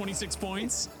additional 26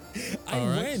 points. I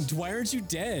went. Why aren't you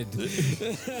dead?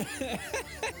 The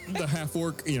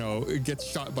half-orc,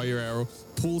 gets shot by your arrow,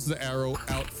 pulls the arrow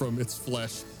out from its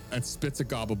flesh, and spits a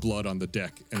gob of blood on the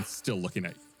deck, and still looking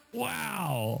at you.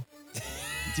 Wow.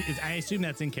 I assume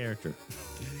that's in character.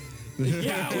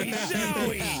 Yowie.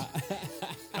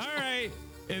 All right.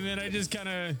 And then I just kind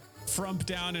of frump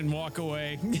down and walk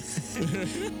away.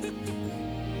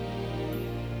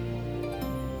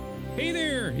 Hey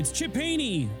there, it's Chip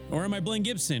Haney. Or am I Blaine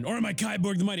Gibson? Or am I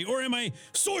Kyborg the Mighty? Or am I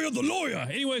Sawyer the Lawyer?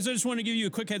 Anyways, I just want to give you a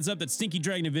quick heads up that Stinky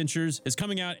Dragon Adventures is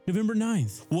coming out November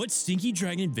 9th. What's Stinky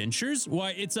Dragon Adventures?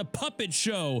 Why, it's a puppet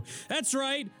show. That's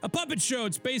right, a puppet show.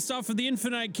 It's based off of the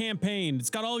Infinight campaign. It's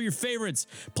got all your favorites,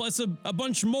 plus a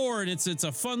bunch more, and it's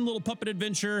a fun little puppet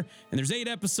adventure, and there's 8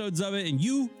 episodes of it, and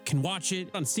you can watch it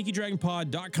on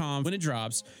stinkydragonpod.com when it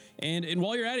drops. And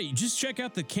while you're at it, you just check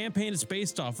out the campaign it's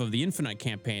based off of, the Infinight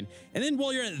campaign. And then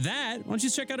while you're at that, why don't you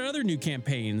check out our other new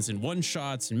campaigns and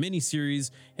one-shots and mini-series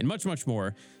and much, much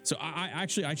more. So I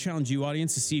challenge you,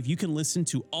 audience, to see if you can listen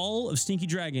to all of Stinky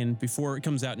Dragon before it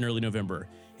comes out in early November.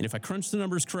 And if I crunch the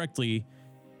numbers correctly,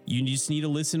 you just need to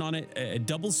listen on it at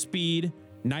double speed,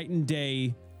 night and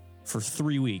day for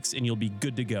 3 weeks, and you'll be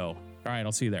good to go. All right,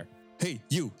 I'll see you there. Hey,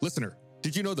 you, listener.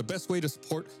 Did you know the best way to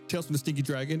support Tales from the Stinky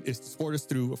Dragon is to support us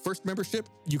through a first membership?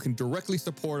 You can directly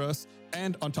support us,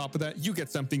 and on top of that, you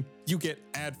get something. You get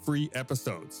ad-free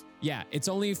episodes. Yeah, it's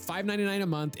only $5.99 a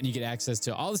month, and you get access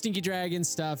to all the Stinky Dragon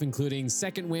stuff, including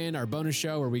Second Wind, our bonus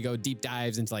show where we go deep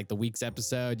dives into like the week's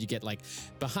episode. You get like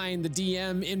behind the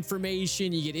DM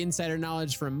information. You get insider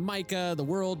knowledge from Micah, the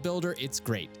world builder. It's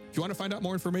great. If you want to find out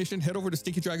more information, head over to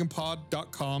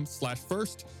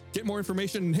stinkydragonpod.com/first. Get more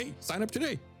information, and hey, sign up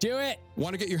today. Do it.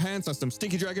 Want to get your hands on some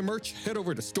Stinky Dragon merch? Head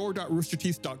over to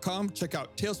store.roosterteeth.com. Check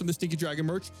out Tales from the Stinky Dragon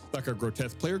merch, like our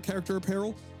grotesque player character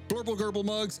apparel, Blurble Gerbil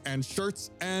mugs, and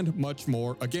shirts, and much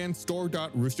more. Again,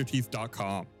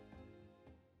 store.roosterteeth.com.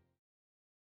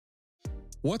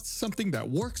 What's something that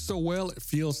works so well it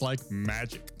feels like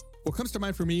magic? What comes to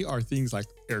mind for me are things like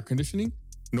air conditioning,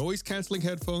 noise-canceling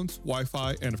headphones,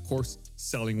 Wi-Fi, and of course,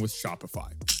 selling with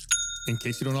Shopify. In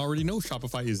case you don't already know,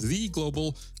 Shopify is the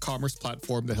global commerce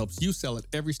platform that helps you sell at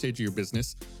every stage of your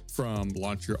business, from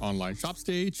launch your online shop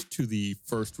stage to the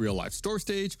first real life store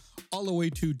stage, all the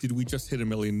way to did we just hit 1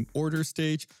 million orders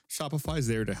stage. Shopify is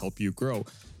there to help you grow.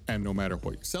 And no matter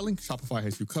what you're selling, Shopify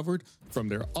has you covered, from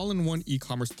their all-in-one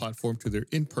e-commerce platform to their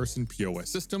in-person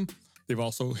POS system. They've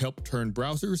also helped turn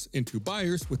browsers into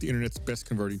buyers with the internet's best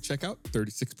converting checkout,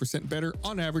 36% better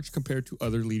on average compared to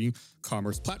other leading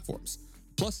commerce platforms.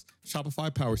 Plus, Shopify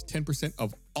powers 10%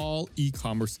 of all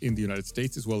e-commerce in the United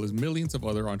States, as well as millions of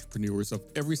other entrepreneurs of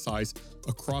every size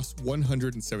across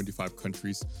 175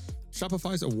 countries.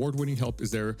 Shopify's award-winning help is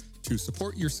there to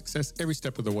support your success every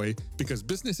step of the way, because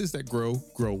businesses that grow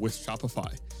with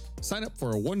Shopify. Sign up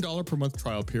for a $1 per month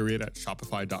trial period at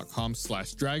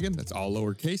shopify.com/dragon. That's all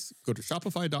lowercase. Go to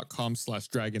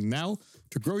shopify.com/dragon now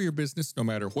to grow your business no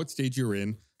matter what stage you're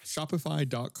in.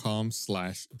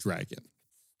 Shopify.com/dragon.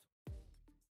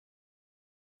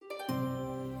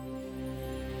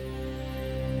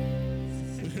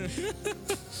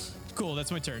 Cool,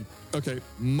 that's my turn. Okay,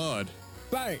 Mud.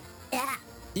 Bart, Yeah.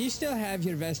 you still have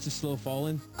your vest of slow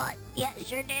falling? Yeah,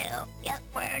 sure do. Yep,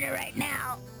 wearing it right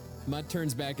now. Mud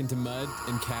turns back into mud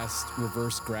and casts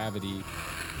reverse gravity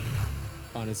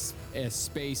on a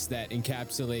space that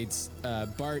encapsulates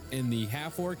Bart and the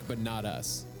half orc, but not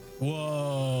us,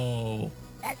 Whoa.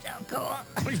 That's so cool.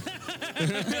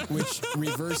 which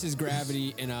reverses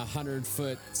gravity in a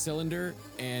 100-foot cylinder,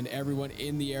 and everyone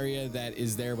in the area that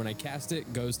is there when I cast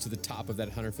it goes to the top of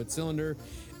that 100-foot cylinder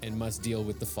and must deal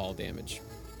with the fall damage.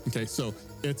 Okay, so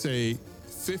it's a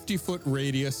 50-foot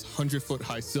radius, 100-foot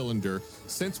high cylinder.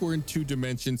 Since we're in 2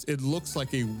 dimensions, it looks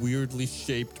like a weirdly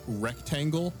shaped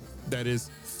rectangle that is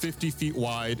 50 feet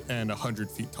wide and 100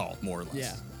 feet tall, more or less.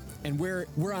 Yeah, and we're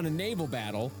on a naval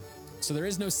battle, so there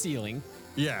is no ceiling.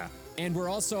 Yeah. And we're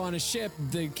also on a ship.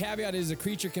 The caveat is a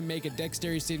creature can make a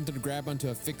dexterity saving throw to grab onto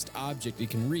a fixed object it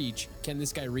can reach. Can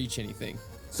this guy reach anything?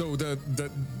 So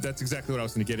that's exactly what I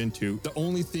was going to get into. The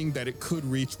only thing that it could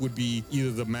reach would be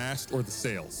either the mast or the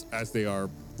sails, as they are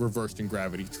reversed in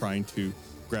gravity, trying to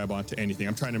grab onto anything.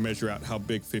 I'm trying to measure out how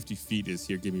big 50 feet is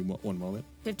here. Give me one moment.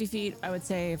 50 feet, I would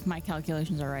say, if my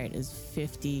calculations are right, is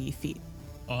 50 feet.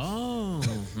 Oh.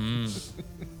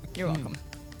 You're welcome.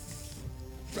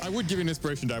 I would give you an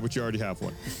inspiration die, but you already have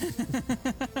one.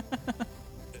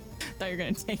 Thought you were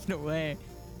going to take it away.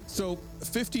 So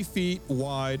 50 feet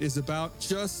wide is about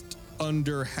just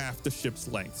under half the ship's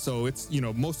length. So it's,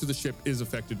 most of the ship is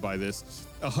affected by this.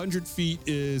 100 feet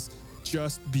is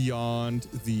just beyond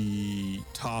the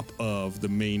top of the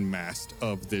main mast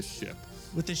of this ship.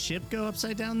 Would the ship go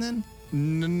upside down then?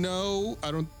 No,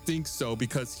 I don't think so,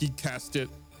 because he cast it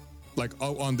like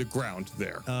on the ground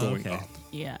there, going okay. up.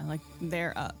 Yeah, like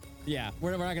they're up. Yeah,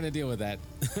 we're not going to deal with that.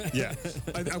 Yeah.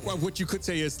 What you could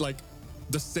say is like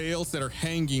the sails that are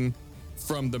hanging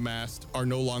from the mast are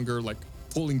no longer like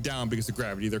pulling down because of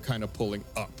gravity. They're kind of pulling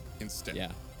up instead.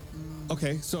 Yeah.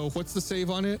 Okay, so what's the save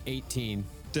on it? 18.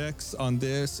 Dex on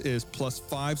this is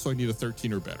 +5, so I need a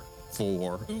 13 or better.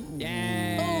 4.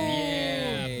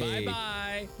 Yeah.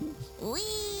 Bye-bye. Whee!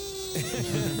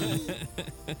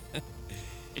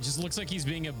 It just looks like he's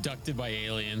being abducted by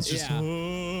aliens. Just, Yeah.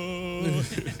 whoa.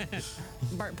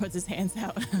 Bart puts his hands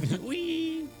out.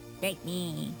 Whee. Take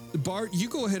me. Bart, you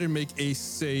go ahead and make a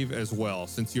save as well,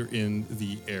 since you're in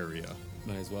the area.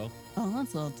 Might as well. Oh,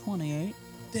 that's a 28.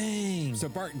 Dang. So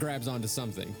Bart grabs onto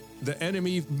something. The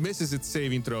enemy misses its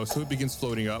saving throw, so it begins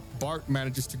floating up. Bart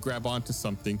manages to grab onto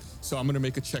something, so I'm going to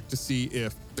make a check to see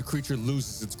if the creature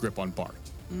loses its grip on Bart.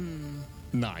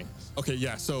 9. Okay,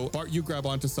 yeah, so Bart, you grab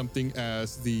onto something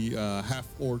as the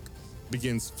half-orc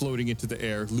begins floating into the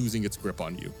air, losing its grip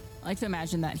on you. I like to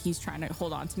imagine that he's trying to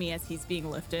hold on to me as he's being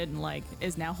lifted and like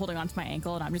is now holding on to my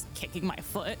ankle, and I'm just kicking my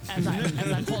foot as I'm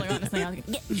holding on to something. I'm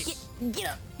like, Get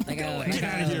up. Get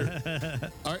out of here.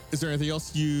 All right, is there anything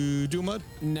else you do, Mud?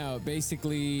 No,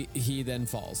 basically, he then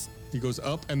falls. He goes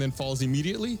up and then falls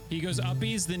immediately. He goes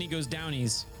uppies, then he goes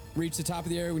downies. Reach the top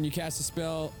of the air when you cast a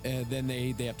spell, then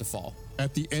they have to fall.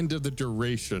 At the end of the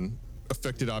duration,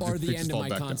 affected objects Or the creatures end of fall my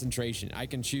back down. concentration. I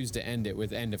can choose to end it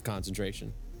with end of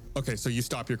concentration. Okay, so you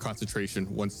stop your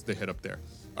concentration once they hit up there.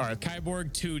 All right.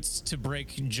 Kyborg toots to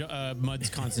break Mud's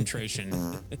concentration.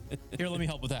 Here, let me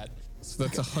help with that. So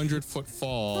that's a 100-foot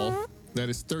fall. That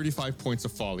is 35 points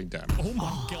of falling damage. Oh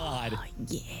my God.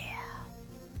 yeah.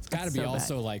 Got to be so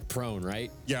also like prone,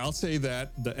 right? Yeah, I'll say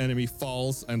that the enemy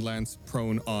falls and lands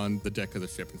prone on the deck of the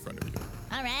ship in front of you.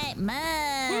 All right,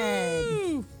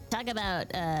 Mud. Talk about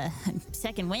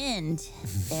second wind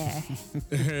there.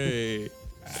 Hey.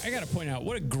 I gotta point out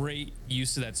what a great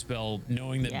use of that spell,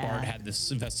 knowing that Yeah. Bard had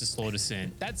this Vestus slow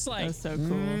descent. That's like That's so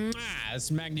cool. That's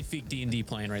magnifique D&D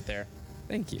playing right there.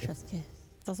 Thank you. Trust kiss.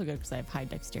 It's also good because I have high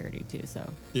dexterity too, so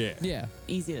Yeah. Yeah.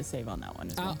 easy to save on that one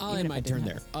as well. I'll even end if my I didn't turn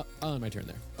have there. I'll end my turn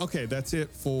there. Okay, that's it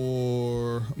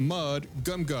for Mud.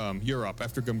 Gum Gum, you're up.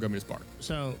 After Gum Gum is Bard.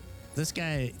 So this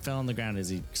guy fell on the ground. Is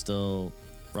he still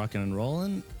rocking and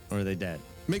rolling, or are they dead?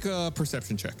 Make a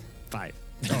perception check. 5.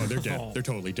 Oh, they're dead. They're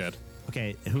totally dead.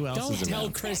 Okay, who else Don't is tell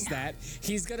around? Chris that.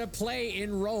 He's going to play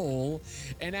in roll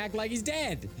and act like he's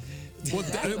dead. Well,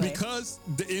 Exactly. because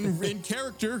in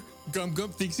character, Gum Gum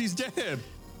thinks he's dead.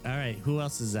 All right, who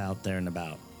else is out there and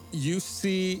about? You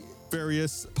see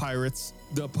various pirates.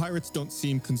 The pirates don't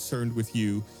seem concerned with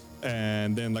you.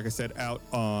 And then, like I said, out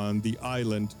on the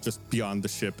island, just beyond the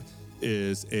ship,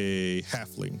 is a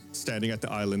halfling standing at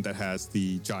the island that has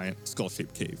the giant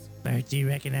skull-shaped cave. Bert, do you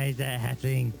recognize that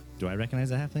halfling? Do I recognize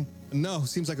that halfling? No,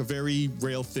 seems like a very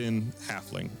rail-thin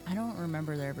halfling. I don't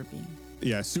remember there ever being.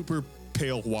 Yeah, super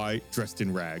pale white, dressed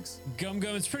in rags. Gum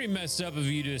Gum, it's pretty messed up of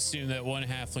you to assume that one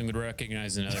halfling would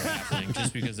recognize another halfling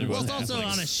just because there Well, was it's also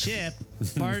halflings. on a ship.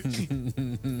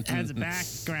 Bart has a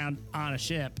background on a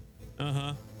ship.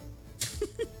 Uh-huh.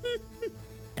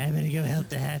 I'm gonna go help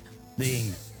the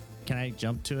halfling. Can I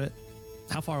jump to it?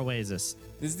 How far away is this?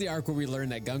 This is the arc where we learn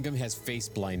that Gum Gum has face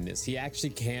blindness. He actually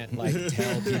can't like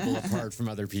tell people apart from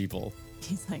other people.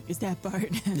 He's like, is that Bart?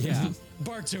 Yeah.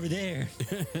 Bart's over there.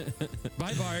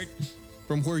 Bye, Bart.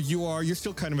 From where you are, you're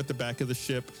still kind of at the back of the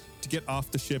ship. To get off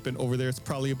the ship and over there, it's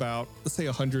probably about, let's say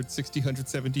 160,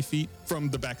 170 feet from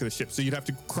the back of the ship. So you'd have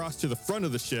to cross to the front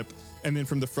of the ship, and then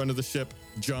from the front of the ship,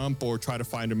 jump or try to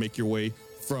find or make your way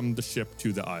from the ship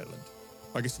to the island.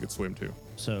 I guess you could swim too.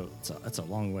 So that's a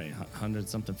long way, 100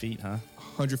 something feet, huh?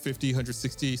 150,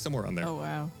 160, somewhere on there. Oh,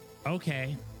 wow.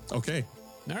 Okay, Okay.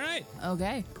 All right.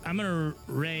 Okay. I'm gonna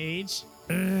rage,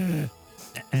 and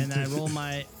I roll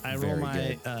my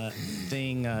Very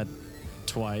thing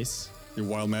twice. Your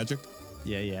wild magic.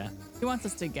 Yeah. He wants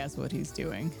us to guess what he's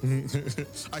doing.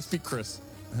 I speak Chris.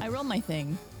 I roll my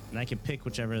thing. And I can pick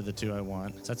whichever of the two I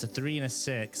want. So that's a 3 and a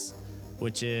 6,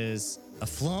 which is a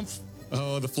flump,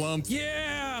 Oh, the flump.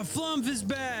 Yeah, Flump is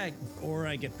back. or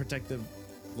I get protective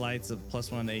lights of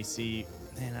 +1 AC.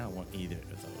 Man, I don't want either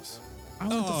of those.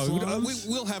 Oh,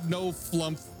 we'll have no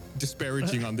flump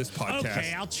disparaging on this podcast.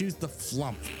 Okay, I'll choose the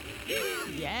flump.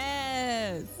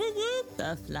 Yes. Whoop, whoop.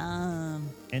 The flum.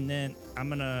 And then I'm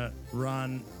gonna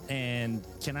run and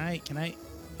can I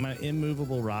my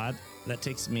immovable rod that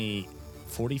takes me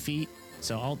 40 feet.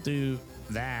 So I'll do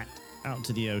that out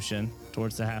into the ocean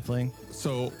towards the halfling.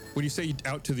 So when you say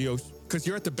out to the ocean, because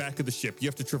you're at the back of the ship, you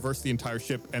have to traverse the entire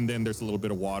ship, and then there's a little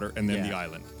bit of water, and then Yeah. the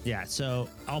island. Yeah, so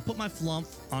I'll put my flump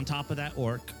on top of that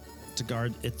orc to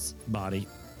guard its body.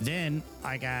 Then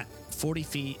I got 40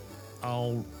 feet.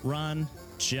 I'll run,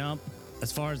 jump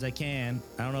as far as I can.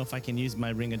 I don't know if I can use my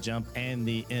ring of jump and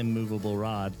the immovable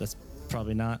rod. That's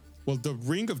probably not. Well, the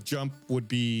ring of jump would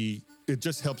be, it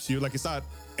just helps you. Like, it's not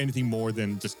anything more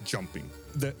than just jumping.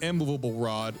 The immovable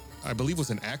rod, I believe, was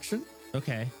an action.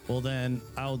 Okay, well then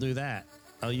I'll do that.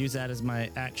 I'll use that as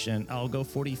my action. I'll go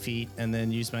 40 feet and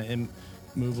then use my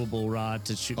immovable rod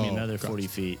to shoot me Oh, another gotcha. 40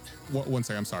 feet. One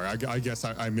second, I'm sorry. I guess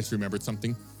I misremembered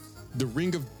something. The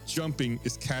ring of jumping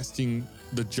is casting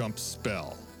the jump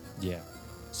spell. Yeah.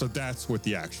 So that's what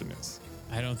the action is.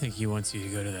 I don't think he wants you to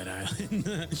go to that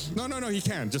island. No, he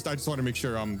can. I just want to make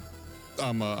sure I'm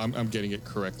getting it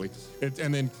correctly.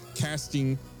 And then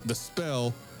casting the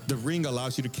spell, the ring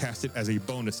allows you to cast it as a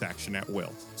bonus action at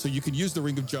will. So you can use the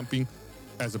ring of jumping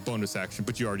as a bonus action,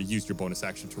 but you already used your bonus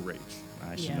action to rage.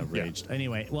 I shouldn't Yeah. have Yeah. raged.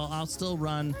 Anyway, well, I'll still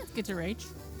run. Get to rage.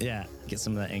 Yeah, get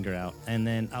some of that anger out. And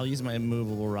then I'll use my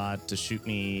immovable rod to shoot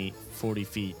me 40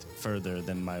 feet further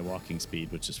than my walking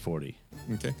speed, which is 40.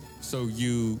 Okay. So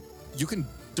you can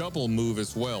double move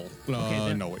as well.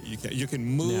 then- No, wait, you can't. You can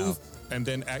move and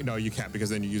then no, you can't because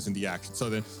then you're using the action.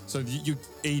 So you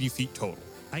 80 feet total.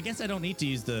 I guess I don't need to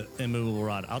use the immovable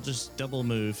rod. I'll just double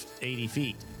move 80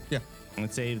 feet Yeah.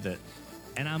 and save that.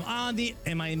 And am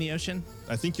I in the ocean?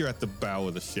 I think you're at the bow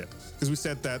of the ship because we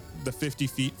said that the 50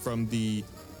 feet from the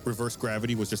reverse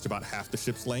gravity was just about half the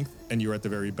ship's length, and you're at the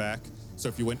very back. So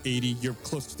if you went 80, you're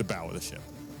close to the bow of the ship.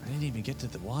 I didn't even get to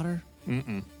the water.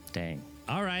 Dang.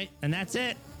 All right, and that's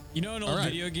it. You know, in old All right.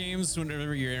 video games,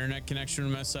 whenever your internet connection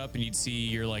would mess up and you'd see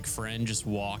your like friend just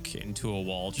walk into a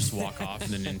wall, just walk off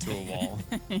and then into a wall.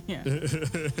 Yeah.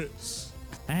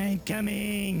 I'm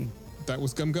coming. That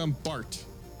was Gum Gum. Bart.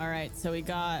 All right, so we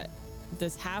got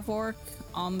this half orc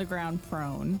on the ground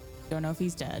prone. Don't know if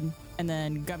he's dead. And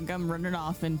then Gum Gum running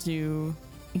off into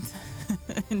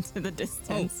into the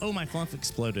distance. Oh, my flump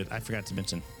exploded. I forgot to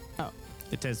mention. Oh.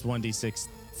 It does 1d6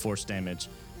 force damage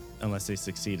unless they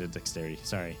succeed at dexterity.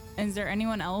 Sorry. And is there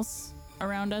anyone else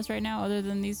around us right now other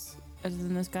than this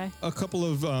guy? A couple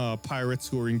of pirates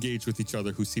who are engaged with each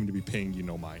other who seem to be paying you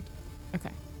no mind. Okay.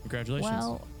 Congratulations.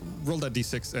 Well, Roll that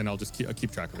d6 and I'll just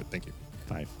keep track of it. Thank you.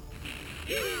 5.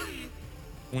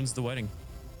 When's the wedding?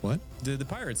 What? The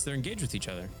pirates, they're engaged with each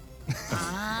other.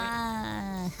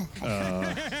 Ah.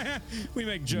 We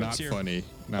make jokes Not here. funny.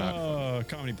 Not. Oh,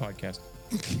 comedy podcast.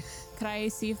 could I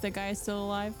see if the guy is still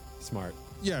alive? Smart.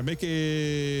 Yeah, make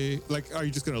a are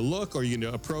you just gonna look or are you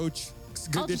gonna approach?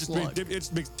 I'll just look.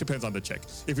 Depends on the check.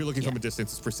 If you're looking from Yeah. a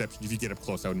distance, it's perception. If you get up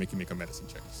close, I would make you make a medicine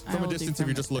check. I From a will do distance, if from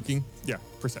you're a just distance. looking, yeah,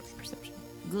 perception. Perception.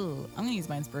 Good. I'm gonna use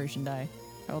my inspiration die.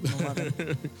 I rolled an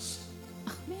 11.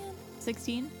 Oh man,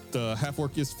 16. The half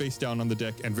orc is face down on the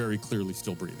deck and very clearly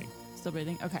still breathing. Still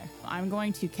breathing. Okay. I'm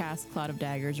going to cast Cloud of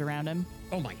Daggers around him,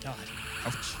 Oh my god.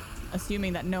 Ouch.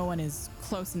 assuming that no one is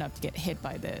close enough to get hit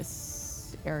by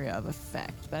this area of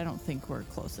effect. But I don't think we're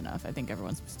close enough. I think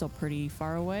everyone's still pretty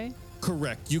far away.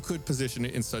 Correct. You could position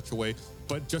it in such a way,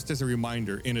 but just as a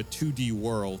reminder, in a 2D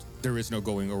world, there is no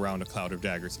going around a cloud of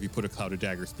daggers. If you put a cloud of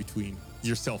daggers between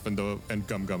yourself and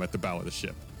Gum Gum at the bow of the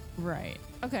ship. Right.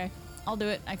 Okay. I'll do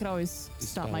it. I could always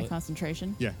stop my spell it.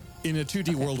 concentration. Yeah. In a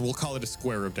 2D world, we'll call it a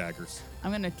square of daggers. I'm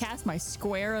going to cast my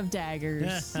Square of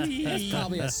Daggers. I'm That's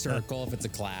probably a circle if it's a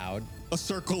cloud. A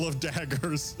circle of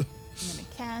daggers. going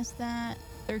to cast that.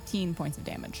 13 points of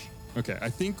damage. Okay, I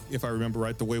think if I remember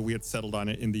right, the way we had settled on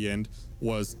it in the end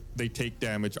was they take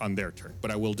damage on their turn,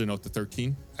 but I will denote the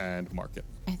 13 and mark it.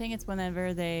 I think it's whenever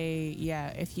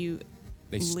if you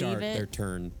They leave start it, their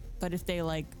turn. but if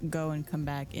they go and come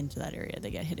back into that area, they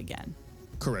get hit again.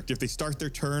 Correct. If they start their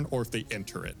turn or if they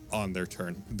enter it on their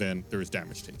turn, then there is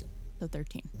damage taken. So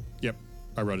 13. Yep,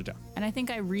 I wrote it down. And I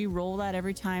think I re-roll that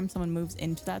every time someone moves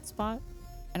into that spot.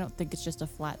 I don't think it's just a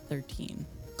flat 13.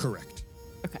 Correct.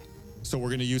 Okay. So we're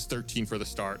going to use 13 for the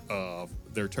start of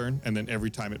their turn, and then every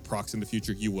time it procs in the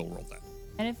future, you will roll that.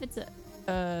 And if it's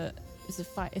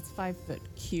it's 5 foot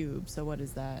cube. So what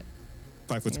is that?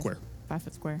 5 foot I guess square. 5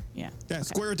 foot square. Yeah. Yeah, Okay.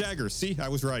 square of daggers. See, I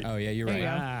was right. Oh yeah, you're There you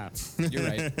right. go. You're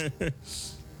right.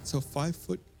 So 5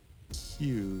 foot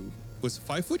cube. Was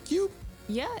 5 foot cube?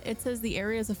 Yeah, it says the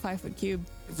area is a 5 foot cube.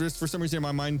 For some reason in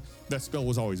my mind, that spell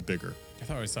was always bigger.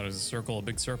 I always thought it was a circle, a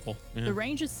big circle. Yeah. The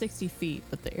range is 60 feet,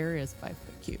 but the area is 5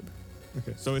 foot cube.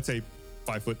 Okay, so it's a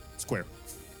 5 foot square.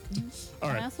 All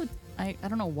And right. I also, I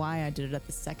don't know why I did it at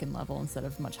the second level instead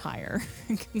of much higher,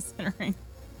 considering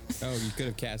Oh, you could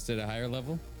have cast it at a higher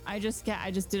level. I just did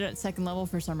it at second level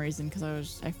for some reason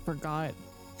because I forgot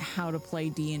how to play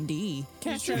D&D.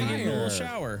 Just trying to give it a little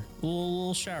shower. A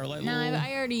little shower. Like No, little,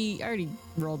 I already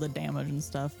rolled the damage and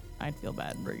stuff. I'd feel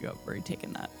bad for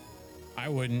taking that. I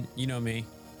wouldn't. You know me.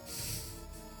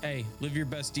 Hey, live your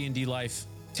best D&D life.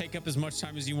 Take up as much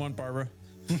time as you want, Barbara.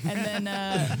 And then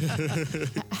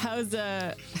how's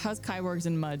Kyborg's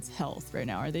and Mud's health right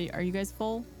now? Are you guys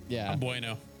full? Yeah,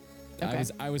 Bueno. Okay.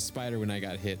 I was spider when I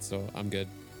got hit, so I'm good.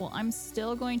 Well, I'm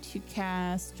still going to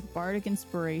cast Bardic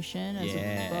Inspiration as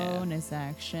a bonus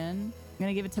action. I'm going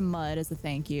to give it to Mud as a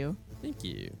thank you. Thank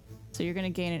you. So you're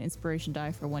going to gain an inspiration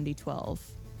die for 1d12.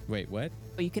 Wait, what?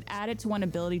 But you could add it to one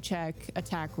ability check,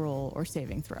 attack roll, or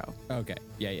saving throw. Okay.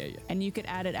 Yeah. And you could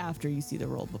add it after you see the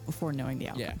roll, but before knowing the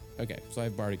outcome. Yeah. Okay. So I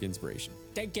have bardic inspiration.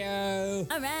 Thank you. All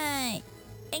right.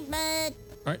 Thank Bud.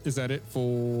 All right, is that it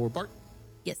for Bart?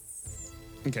 Yes.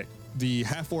 Okay. The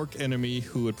half-orc enemy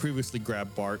who had previously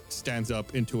grabbed Bart stands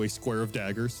up into a square of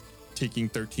daggers, taking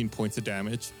 13 points of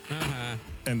damage,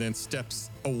 and then steps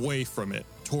away from it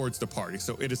towards the party.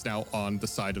 So it is now on the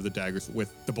side of the daggers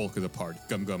with the bulk of the party,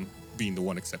 Gum Gum being the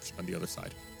one exception on the other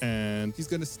side. And he's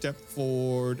going to step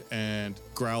forward and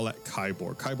growl at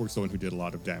Kyborg. Kyborg's the one who did a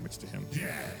lot of damage to him.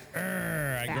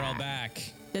 I growl back.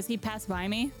 Does he pass by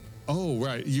me? Oh,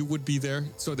 right. You would be there.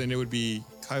 So then it would be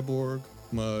Kyborg,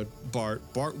 Mud, Bart.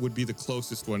 Bart would be the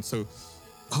closest one. So,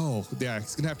 yeah,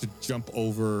 he's going to have to jump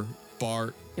over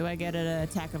Bart. Do I get an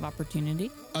attack of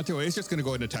opportunity? I'll tell you what, it's just going to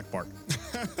go ahead and attack Bart.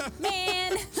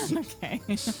 Man. Okay.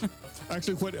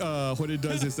 Actually, what it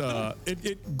does is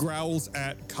it growls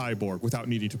at Kyborg without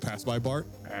needing to pass by Bart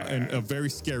in a very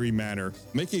scary manner.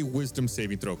 Make a wisdom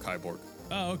saving throw, Kyborg.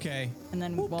 Oh, okay. And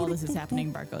then while this is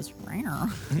happening, Bart goes, "Meow."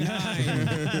 9.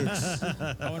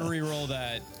 I want to re-roll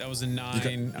that. That was a 9.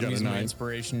 I'm got a using my 9.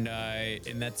 inspiration die,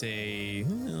 and that's a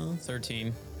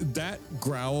 13. That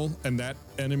growl and that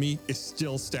enemy is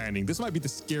still standing. This might be the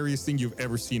scariest thing you've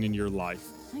ever seen in your life.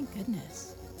 My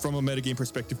goodness. From a metagame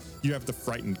perspective, you have the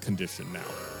frightened condition now.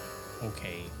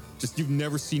 Okay. Just you've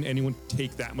never seen anyone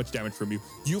take that much damage from you.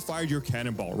 You fired your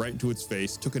cannonball right into its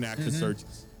face, took an action surge,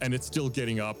 and it's still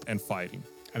getting up and fighting.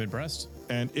 I'm impressed.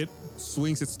 And it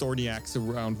swings its thorny axe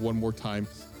around one more time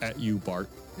at you, Bart.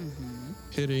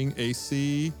 Hitting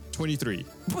AC 23.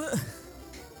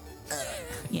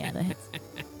 Yeah, that hits.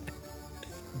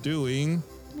 Doing,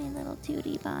 My little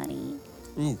tootie body.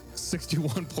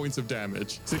 61 points of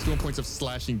damage. 61 points of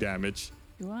slashing damage.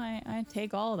 Do I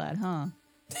take all that, huh?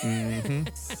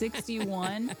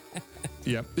 61.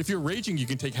 Yeah. If you're raging, you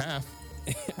can take half.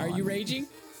 Are you raging?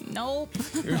 Nope.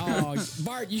 Oh,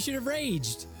 Bart, you should have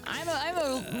raged. I'm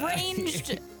a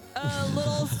ranged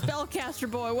little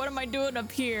spellcaster boy. What am I doing up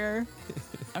here?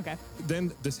 Okay.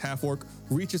 Then this half orc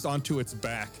reaches onto its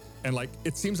back and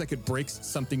it seems like it breaks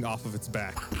something off of its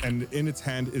back. And in its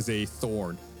hand is a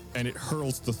thorn, and it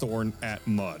hurls the thorn at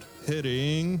Mud,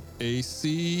 hitting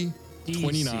AC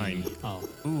 29, Oh,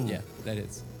 ooh. Yeah, that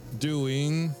is.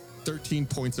 doing 13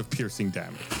 points of piercing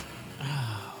damage.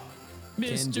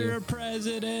 Mr.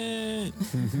 President.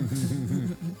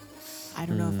 I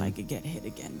don't know if I could get hit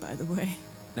again, by the way.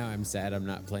 Now I'm sad I'm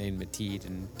not playing Mateed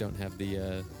and don't have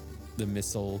the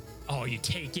missile. Oh, you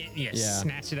take it, you Yeah.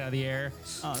 snatch it out of the air.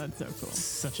 Oh, that's so cool.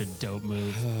 Such a dope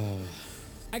move.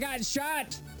 I got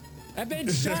shot. I've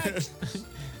been shot.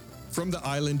 From the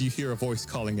island, you hear a voice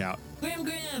calling out.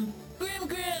 Grim,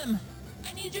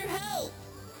 I need your help.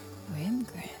 Grim,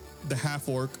 grim. The half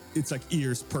orc, its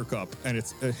ears perk up, and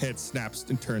its head snaps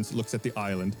and turns, looks at the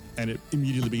island, and it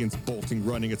immediately begins bolting,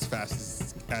 running as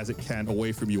fast as it can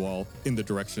away from you all in the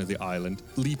direction of the island,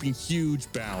 leaping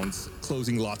huge bounds,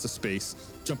 closing lots of space,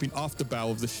 jumping off the bow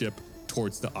of the ship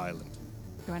towards the island.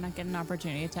 Do I not get an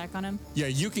opportunity attack on him? Yeah,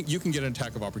 you can get an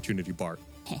attack of opportunity, Bart.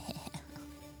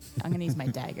 I'm gonna use my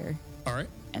dagger, All right,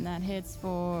 and that hits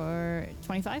for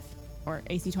 25 or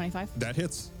AC 25. that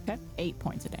hits. Okay, 8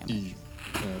 points of damage.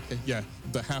 Okay, yeah,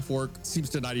 the half orc seems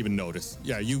to not even notice.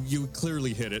 Yeah, you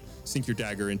clearly hit it, sink your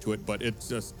dagger into it, but it's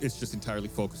just entirely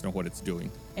focused on what it's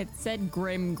doing. It said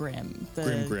Grim,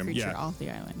 the Grim, creature yeah. off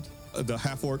the island. The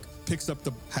half orc picks up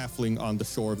the halfling on the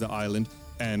shore of the island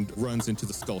and runs into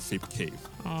the skull-shaped cave.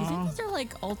 Do you think these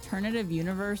are alternative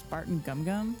universe Bart and Gum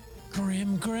Gum?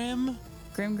 Grim. Grim,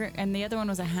 and the other one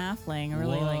was a halfling.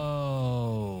 Really,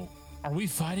 Whoa. Are we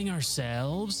fighting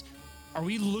ourselves? Are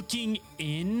we looking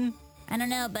in? I don't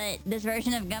know, but this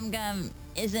version of Gum Gum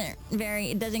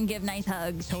it doesn't give nice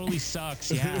hugs. Totally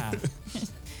sucks, yeah.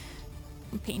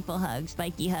 Painful hugs,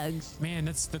 spiky hugs. Man,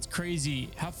 that's crazy.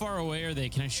 How far away are they?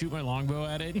 Can I shoot my longbow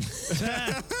at it?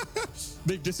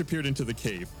 They've disappeared into the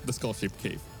cave, the skull-shaped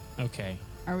cave. Okay.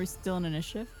 Are we still in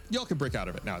initiative? Y'all can break out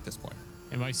of it now at this point.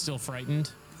 Am I still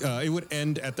frightened? It would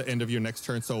end at the end of your next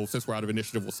turn, so since we're out of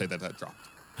initiative, we'll say that dropped.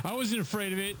 I wasn't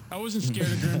afraid of it. I wasn't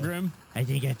scared of Grim. I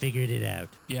think I figured it out.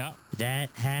 Yeah.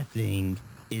 That halfling,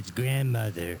 its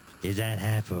grandmother, is that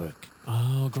half orc.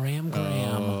 Oh, Graham.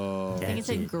 I think it That's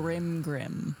said it.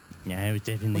 Grim. Yeah, it was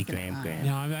definitely With an eye. Graham.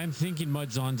 No, I'm thinking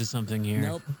Mud's onto something here.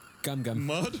 Nope. Gum.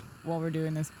 Mud? While we're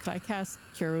doing this, could I cast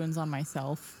Cure Wounds on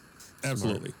myself?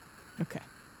 Absolutely. Okay.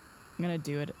 I'm going to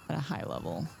do it at a high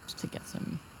level just to get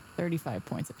some 35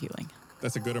 points of healing.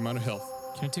 That's a good amount of health.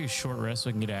 Can I take a short rest so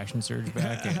I can get action surge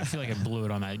back? I feel like I blew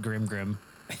it on that Grim.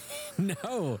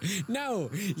 No.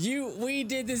 We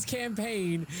did this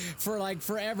campaign for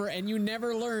forever, and you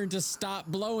never learned to stop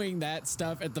blowing that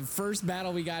stuff at the first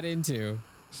battle we got into.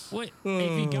 What?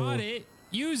 If you got it,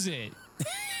 use it.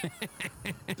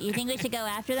 Do you think we should go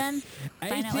after them?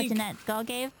 Find out what's in that skull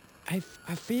cave? I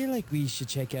feel like we should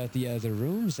check out the other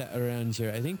rooms that are around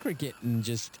here. I think we're getting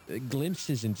just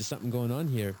glimpses into something going on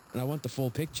here, and I want the full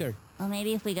picture. Well,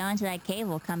 maybe if we go into that cave,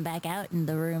 we'll come back out in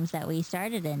the rooms that we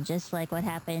started in, just like what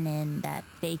happened in that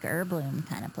fake herbloom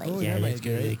kind of place. Oh, Yeah, that let's might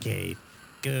go be to the right. cave.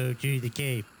 Go to the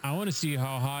cave. I want to see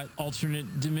how hot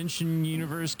alternate dimension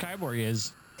universe Kyborg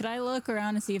is. Could I look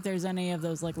around and see if there's any of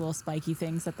those little spiky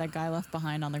things that guy left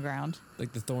behind on the ground?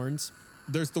 Like the thorns.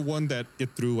 There's the one that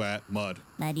it threw at Mud.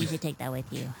 Matt, you should take that with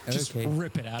you. Just Okay.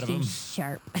 rip it out of him. Seems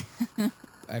sharp.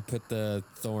 I put the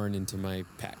thorn into my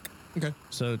pack. Okay.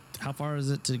 So how far is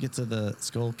it to get to the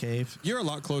skull cave? You're a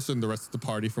lot closer than the rest of the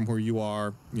party from where you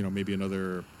are, maybe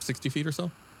another 60 feet or so.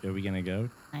 Are we going to go?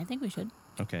 I think we should.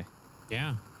 Okay.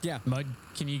 Yeah. Yeah. Mud,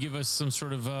 can you give us some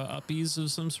sort of uppies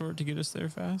of some sort to get us there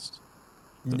fast?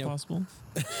 Is that Nope. possible?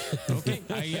 Okay,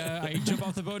 I jump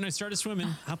off the boat and I started swimming.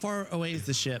 How far away is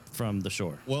the ship from the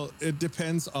shore? Well, it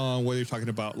depends on whether you're talking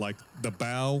about like the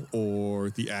bow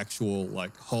or the actual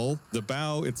like hull. The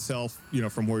bow itself, you know,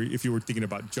 from where if you were thinking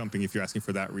about jumping, if you're asking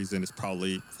for that reason, is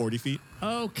probably 40 feet.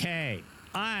 Okay,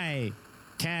 I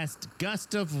cast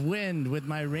Gust of Wind with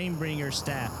my Rainbringer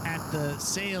staff at the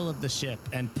sail of the ship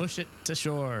and push it to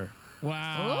shore.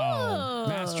 Wow. Ooh.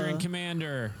 Master and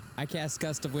Commander. I cast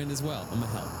Gust of Wind as well. I'm a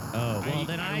help. Oh, well, I-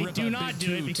 then I I rip do a not big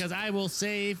do it toot. because I will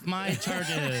save my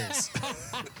charges.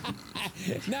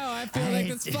 No, I feel like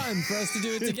it's fun for us to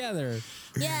do it together.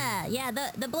 Yeah,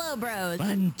 the blow bros.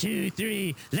 1, 2,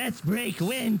 3, let's break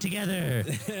wind together.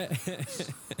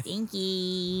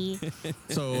 Stinky.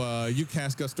 So you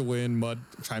cast Gust of Wind. Mud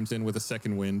chimes in with a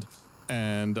second wind,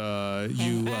 and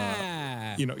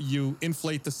you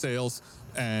inflate the sails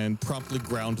and promptly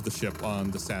ground the ship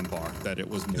on the sandbar that it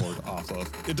was moored off of.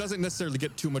 It doesn't necessarily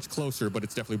get too much closer, but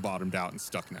it's definitely bottomed out and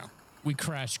stuck now. We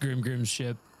crashed Grim's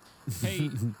ship. Hey,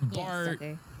 Bart,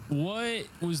 sucker. what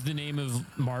was the name of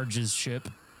Marge's ship?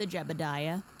 The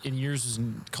Jebediah. And yours was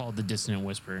called the Dissonant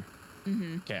Whisper.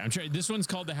 Okay, I'm trying. This one's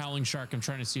called the Howling Shark. I'm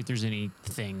trying to see if there's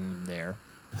anything there.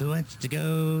 Who wants to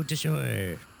go to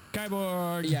shore?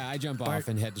 Kyborg. Yeah, I jump off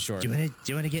and head to shore. Do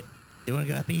you want to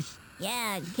go up east?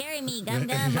 Yeah, carry me, Gum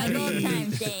Gum, for old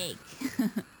time's sake.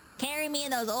 Carry me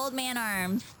in those old man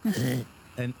arms.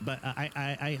 But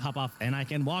I hop off and I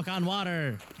can walk on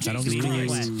water. I don't Jesus get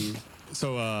Christ. wet.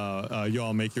 So you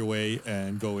all make your way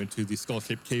and go into the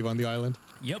skull-shaped cave on the island.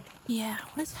 Yep. Yeah,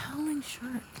 what's Howling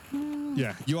Shark?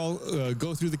 Yeah, you all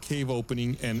go through the cave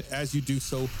opening, and as you do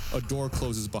so, a door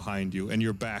closes behind you, and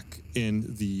you're back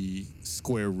in the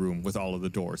square room with all of the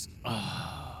doors.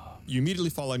 You immediately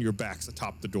fall on your backs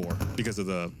atop the door because of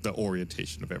the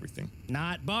orientation of everything.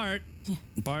 Not Bart.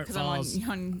 Bart Because I'm falls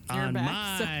on your on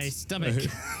back. so- my stomach.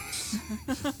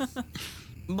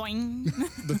 Boing.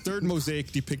 The third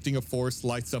mosaic depicting a forest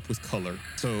lights up with color.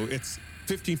 So it's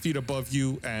 15 feet above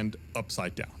you and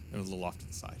upside down and a little off to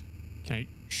the side. Can I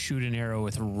shoot an arrow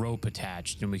with a rope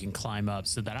attached and we can climb up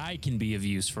so that I can be of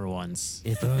use for once?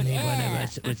 If only one of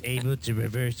us was able to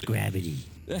reverse gravity.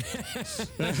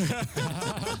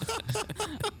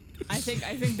 I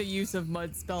think the use of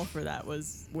mud spell for that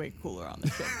was way cooler on the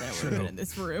ship than it would have been in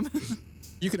this room.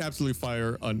 You can absolutely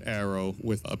fire an arrow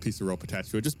with a piece of rope attached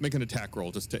to it. Just make an attack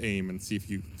roll just to aim and see if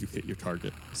you hit your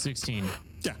target. 16.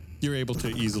 Yeah, you're able to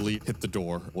easily hit the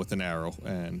door with an arrow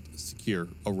and secure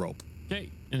a rope.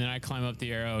 Okay. And then I climb up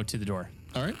the arrow to the door.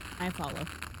 All right. I follow.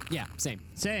 Yeah, same.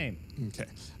 Same. Okay.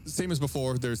 Same as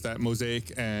before, there's that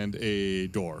mosaic and a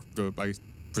door. I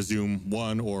presume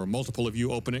one or multiple of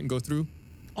you open it and go through.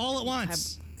 All at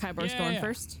once. Kybor's Yeah, going yeah.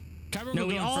 first. Kyborg No, will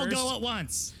we go all first. go at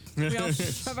once. We all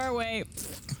shove our way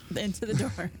into the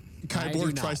door. Kyborg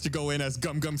not. tries to go in as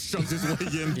Gum Gum shoves his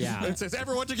way in Yeah. and says,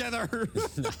 "Everyone together!"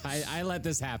 I let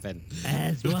this happen.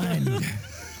 As one.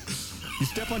 You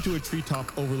step onto a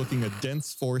treetop overlooking a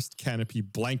dense forest canopy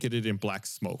blanketed in black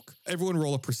smoke. Everyone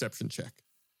roll a perception check.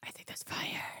 I think there's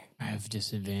fire. I have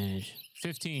disadvantage.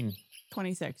 15.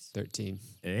 26. 13.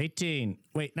 18.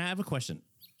 Wait, now I have a question.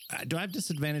 Do I have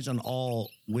disadvantage on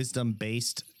all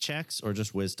wisdom-based checks or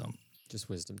just wisdom? Just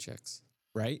wisdom checks,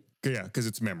 right? Yeah, because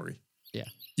it's memory. Yeah.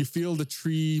 You feel the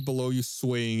tree below you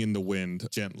swaying in the wind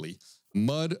gently.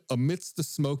 Mud, amidst the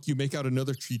smoke, you make out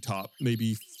another treetop,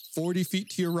 maybe 40 feet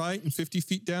to your right and 50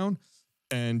 feet down,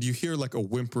 and you hear like a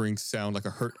whimpering sound, like a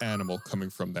hurt animal coming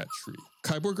from that tree.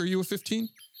 Kyborg, are you a 15?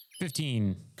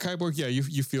 15. Kyborg, yeah,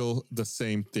 you feel the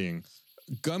same thing.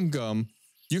 Gum Gum,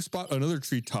 you spot another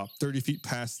treetop 30 feet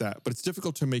past that, but it's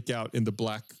difficult to make out in the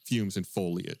black fumes and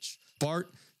foliage. Bart,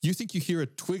 you think you hear a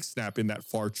twig snap in that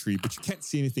far tree, but you can't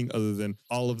see anything other than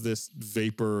all of this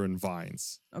vapor and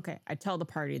vines. Okay, I tell the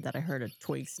party that I heard a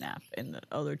twig snap in the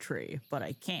other tree, but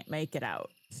I can't make it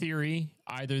out. Theory,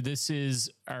 either this is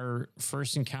our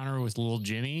first encounter with little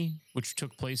Jimmy, which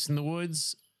took place in the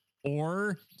woods,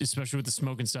 or, especially with the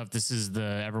smoke and stuff, this is the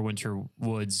Everwinter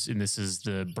Woods, and this is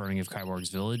the burning of Kyborg's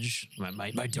village. My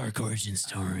dark origin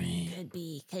story.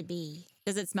 Could be.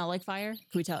 Does it smell like fire?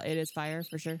 Can we tell it is fire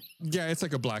for sure? Yeah, it's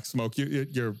like a black smoke.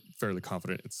 You're fairly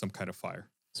confident it's some kind of fire.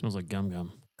 Smells like gum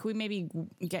gum. Could we maybe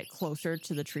get closer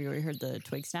to the tree where we heard the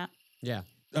twig snap? Yeah.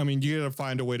 I mean, you gotta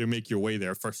find a way to make your way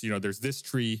there. First, there's this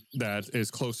tree that is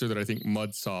closer that I think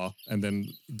Mud saw, and then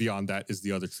beyond that is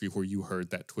the other tree where you heard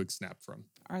that twig snap from.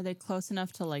 Are they close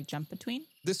enough to like jump between?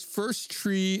 This first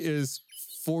tree is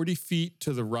 40 feet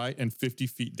to the right and 50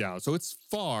 feet down. So it's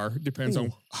far, depends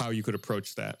on how you could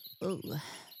approach that. Ooh.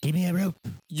 Give me a rope.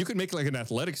 You could make like an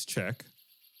athletics check.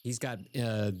 He's got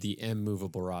the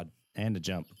immovable rod. and a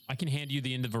jump. I can hand you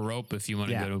the end of a rope if you want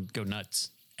to Yeah. go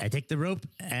nuts. I take the rope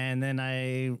and then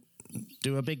I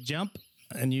do a big jump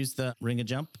and use the ring of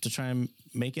jump to try and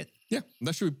make it. Yeah,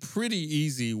 that should be pretty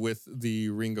easy with the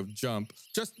ring of jump.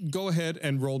 Just go ahead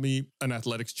and roll me an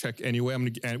athletics check anyway. I'm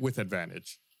gonna with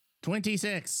advantage.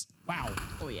 26. Wow.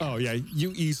 Oh yeah. Oh yeah,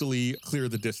 you easily clear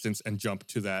the distance and jump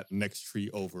to that next tree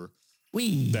over.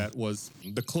 Wee. That was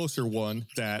the closer one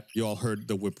that you all heard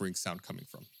the whimpering sound coming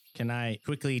from. Can I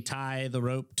quickly tie the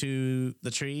rope to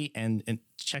the tree and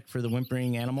check for the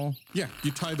whimpering animal? Yeah,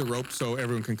 you tie the rope so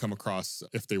everyone can come across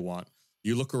if they want.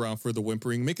 You look around for the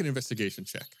whimpering. Make an investigation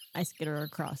check. I skitter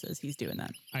across as he's doing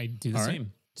that. I do the All right.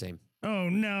 same. Same. Oh,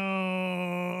 no.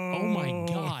 Oh my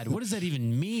God. What does that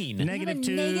even mean? Negative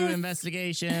 2 negative-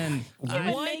 investigation. You have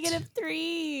a What?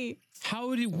 -3.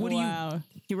 How did, what do you, Wow.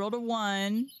 He rolled a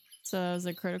 1, so it was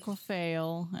a critical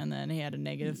fail, and then he had a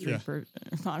 -3 Yeah. per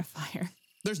modifier.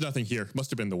 There's nothing here. Must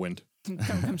have been the wind.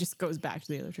 Gum just goes back to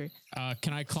the other tree.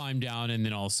 can I climb down and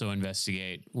then also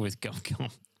investigate with Gum Gum?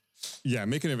 Yeah,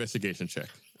 make an investigation check.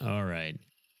 All right.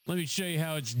 Let me show you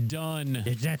how it's done.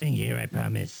 There's nothing here, I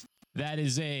promise. That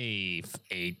is a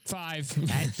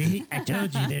 5. I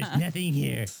told you there's nothing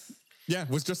here. Yeah, it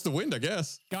was just the wind, I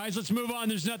guess. Guys, let's move on.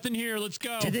 There's nothing here. Let's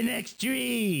go. To the next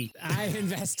tree. I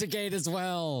investigate as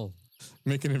well.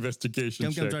 Make an investigation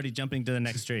Gum check. Gum's already jumping to the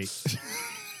next tree.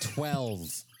 12.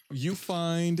 You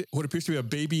find what appears to be a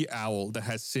baby owl that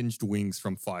has singed wings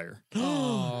from fire.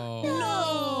 Oh.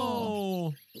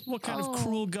 No. What kind of Oh,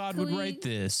 cruel God would can write we-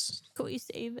 this? Can we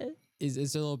save it? Is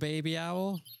a little baby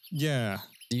owl? Yeah.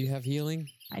 Do you have healing?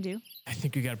 I do. I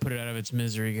think we got to put it out of its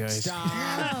misery, guys. Stop.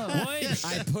 What?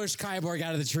 I push Kyborg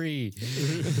out of the tree.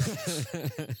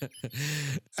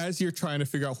 As you're trying to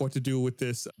figure out what to do with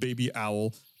this baby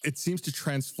owl, it seems to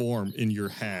transform in your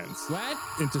hands What?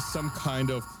 into some kind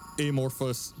of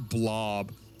amorphous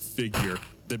blob figure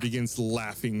that begins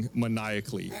laughing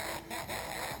maniacally.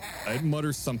 It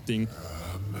mutters something,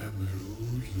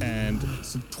 and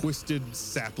some twisted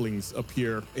saplings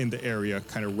appear in the area,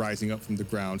 kind of rising up from the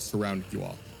ground, surrounding you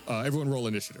all. Everyone roll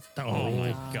initiative. Oh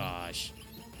my gosh.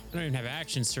 I don't even have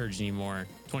action surge anymore.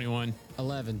 21.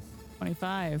 11.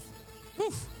 25.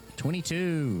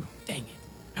 22. Dang it.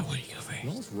 I want to go first.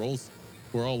 Those rolls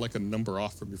were all like a number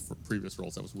off from your previous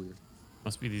rolls. That was weird.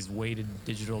 Must be these weighted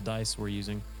digital dice we're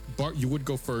using. Bart, you would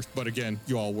go first, but again,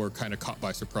 you all were kind of caught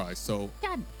by surprise. So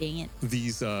God dang it.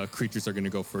 these creatures are going to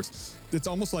go first. It's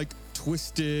almost like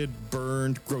twisted,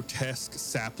 burned, grotesque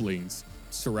saplings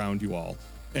surround you all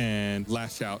and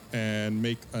lash out and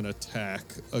make an attack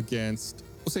against,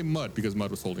 we'll say Mud, because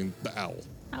Mud was holding the owl.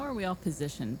 How are we all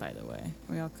positioned, by the way?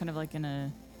 Are we all kind of like in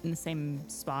the same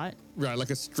spot? Right, like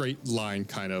a straight line,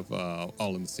 kind of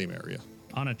all in the same area.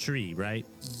 On a tree, right?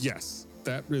 Yes,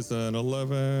 that is an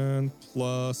 11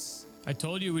 plus. I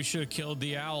told you we should have killed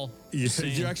the owl. Yeah, Just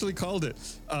saying. you actually called it.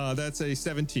 That's a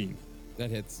 17. That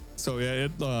hits. So yeah,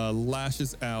 it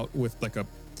lashes out with like a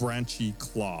branchy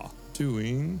claw,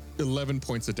 doing 11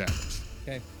 points of damage.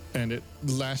 Okay. And it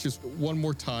lashes one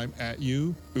more time at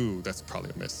you. Ooh, that's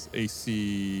probably a miss.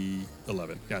 AC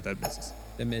 11. Yeah, that misses.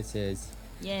 The misses.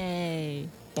 Yay.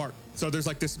 Bart. So there's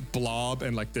like this blob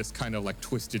and like this kind of like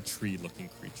twisted tree looking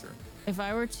creature. If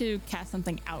I were to cast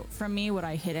something out from me, would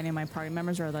I hit any of my party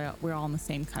members, or we're all on the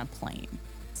same kind of plane?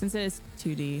 Since it is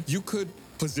 2D. You could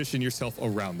position yourself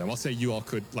around them. I'll say you all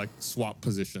could like swap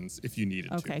positions if you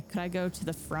needed to. Okay, could I go to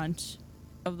the front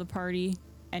of the party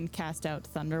and cast out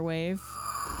Thunder Wave?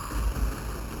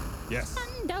 Yes.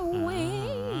 Thunder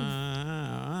Wave.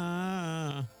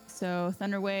 So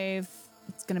Thunder Wave,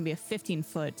 it's going to be a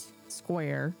 15-foot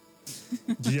square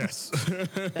Yes.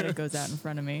 that it goes out in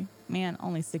front of me. Man,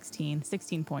 only 16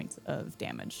 points of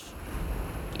damage.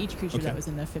 Each creature that was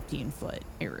in the 15-foot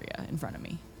area in front of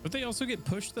me. But they also get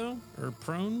pushed though, or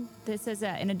prone. It says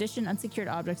that in addition, unsecured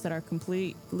objects that are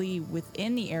completely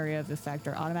within the area of effect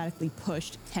are automatically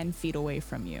pushed 10 feet away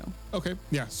from you. Okay.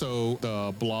 Yeah. So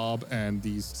the blob and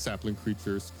these sapling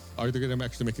creatures are they going to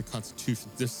actually make a Constitution?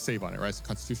 There's a save on it, right? It's a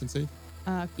Constitution save.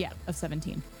 Yeah, of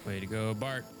 17. Way to go,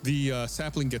 Bart. The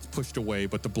sapling gets pushed away,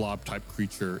 but the blob type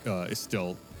creature is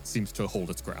still seems to hold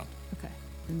its ground. Okay.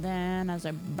 And then as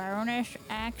a bonus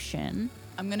action,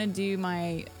 I'm going to do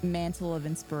my Mantle of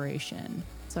Inspiration.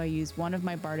 So I use one of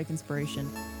my Bardic Inspiration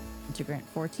to grant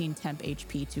 14 temp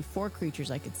HP to 4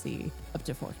 creatures I could see, up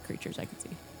to 4 creatures I could see.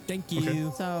 Thank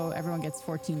you. So everyone gets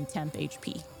 14 temp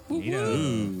HP.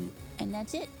 Ooh. And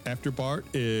that's it. After Bart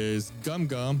is Gum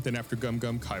Gum, then after Gum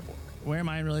Gum, Kyborg. Where am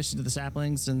I in relation to the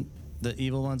saplings and the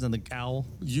evil ones and the owl?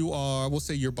 You are, we'll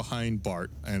say you're behind Bart,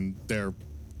 and they're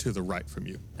to the right from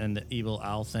you. And the evil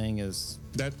owl thing is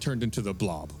That turned into the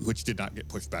blob, which did not get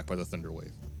pushed back by the thunder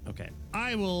wave. okay.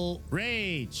 I will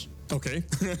rage. Okay.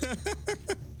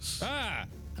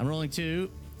 I'm rolling 2.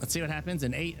 Let's see what happens.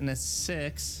 An 8 and a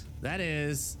 6. That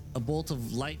is a bolt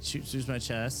of light shoots through my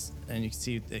chest, and you can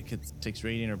see takes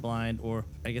radiant or blind, or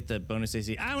I get the bonus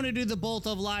AC. I want to do the bolt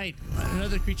of light.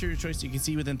 Another creature of your choice you can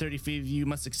see within 30 feet of you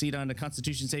must succeed on a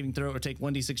Constitution saving throw or take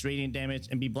 1d6 radiant damage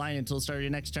and be blind until the start of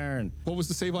your next turn. What was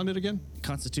the save on it again?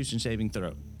 Constitution saving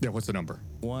throw. Yeah, what's the number?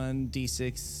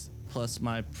 1d6 plus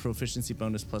my proficiency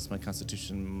bonus plus my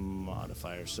Constitution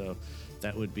modifier. So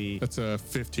that would be That's a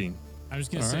 15. I was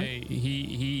gonna All say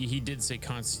he did say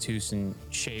Constitution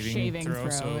shaving Throw,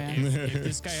 so yeah. if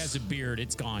this guy has a beard,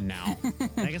 it's gone now.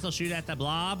 I guess I'll shoot at the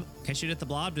blob. Can I shoot at the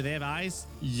blob? Do they have eyes?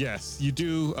 Yes, you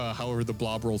do. However, the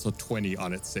blob rolls a 20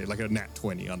 on its save, like a nat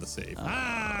 20 on the save.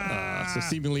 So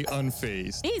seemingly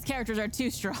unfazed. These characters are too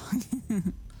strong.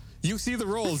 You see the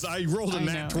rolls. I rolled a I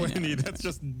nat know, I 20. That's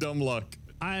just dumb luck.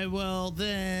 I will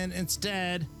then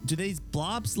instead. Do these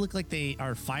blobs look like they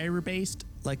are fire based?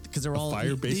 Like because they're all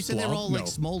fire-based You said they're blob? all like No.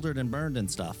 smoldered and burned and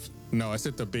stuff. No, I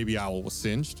said the baby owl was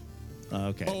singed.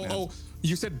 Okay. Oh,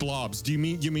 you said blobs. Do you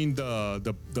mean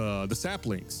the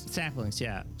saplings? Saplings.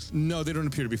 Yeah. No, they don't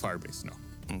appear to be fire based. No.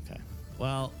 Okay.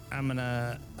 Well, I'm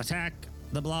gonna attack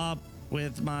the blob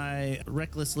with my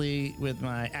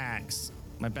axe,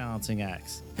 my balancing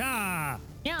axe. Ha!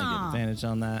 I get Yeah. advantage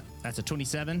on that. That's a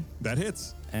 27, That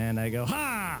hits. and I go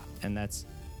ha, and that's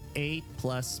 8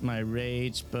 plus my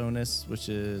rage bonus, which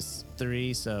is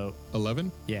 3. So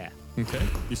 11. yeah. Okay.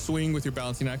 You swing with your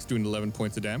balancing axe, doing 11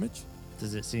 points of damage.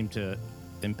 Does it seem to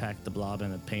impact the blob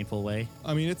in a painful way?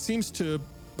 I mean, it seems to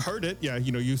hurt it. Yeah,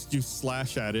 you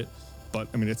slash at it, but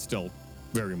I mean, it's still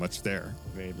very much there.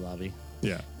 Very blobby.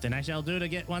 Yeah. Then I shall do it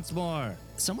again once more.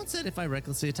 Someone said if I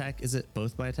recklessly attack, is it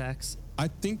both my attacks? I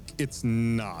think it's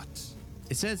not.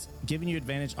 It says giving you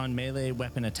advantage on melee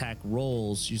weapon attack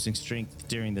rolls using strength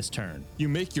during this turn. You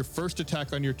make your first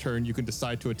attack on your turn, you can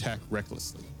decide to attack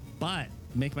recklessly. But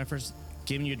make my first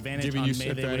giving you advantage Giving on you melee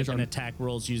advantage weapon on- attack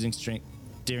rolls using strength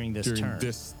during this During turn.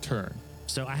 this turn.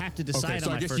 So I have to Okay, decide so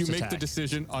on I my guess first you make attack. the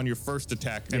decision on your first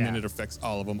attack, and then Yeah. it affects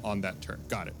all of them on that turn.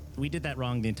 Got it. We did that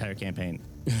wrong the entire campaign.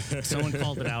 Someone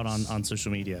called it out on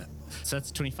social media. So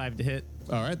that's 25 to hit.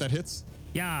 All right, that hits.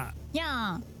 Yeah,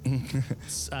 Yeah.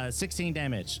 16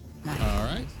 damage. All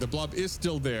right. The blob is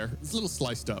still there. It's a little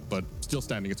sliced up, but still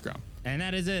standing its ground. And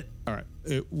that is it. All right.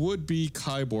 It would be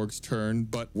Kyborg's turn,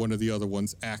 but one of the other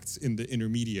ones acts in the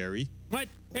intermediary. What?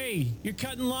 Hey, you're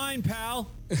cutting line,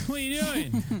 pal. What are you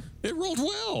doing? It rolled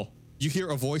well. You hear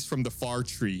a voice from the far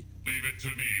tree, Leave it to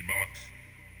me, Muck.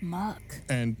 Muck.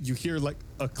 and you hear like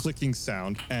a clicking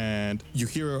sound, and you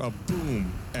hear a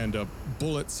boom, and a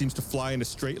bullet seems to fly in a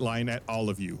straight line at all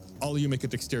of you. All of you make a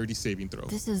dexterity saving throw.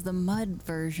 This is the mud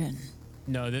version.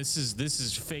 No, this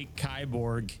is fake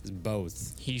Kyborg. It's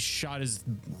both. He shot his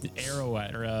arrow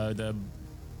at or the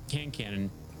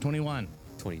cannon. 21.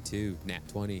 22, nat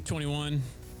 20. 21.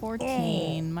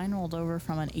 14. Mine rolled over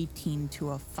from an 18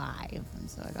 to a 5, and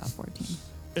so I got 14.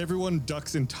 Everyone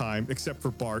ducks in time except for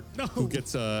Bart, who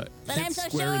gets But hit I'm so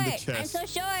square in the short. I'm chest. so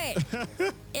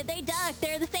short. If they duck,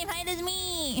 they're the same height as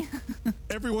me.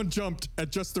 Everyone jumped at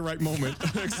just the right moment,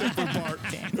 except for Bart,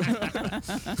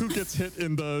 who gets hit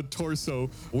in the torso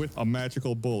with a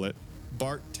magical bullet.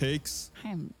 Takes.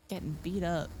 I'm getting beat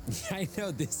up. I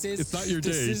know this is. It's not your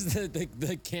This day. is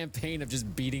the campaign of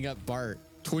just beating up Bart.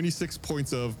 26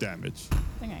 points of damage. I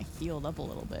think I healed up a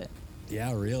little bit.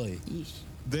 Yeah, really. Yeesh.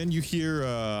 Then you hear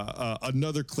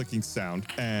another clicking sound,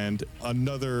 and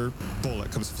another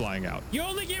bullet comes flying out. You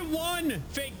only get one,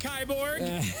 fake Kyborg.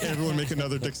 Everyone make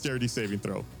another dexterity saving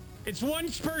throw. It's one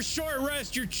per short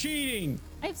rest. You're cheating.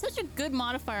 I have such a good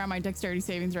modifier on my dexterity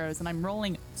saving throws, and I'm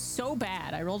rolling so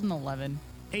bad. I rolled an 11.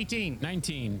 18.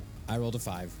 19. I rolled a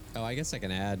 5. Oh, I guess I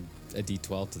can add a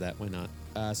d12 to that. Why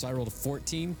not? So I rolled a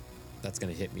 14. That's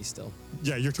going to hit me still.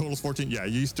 Yeah, your total's 14. Yeah,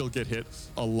 you still get hit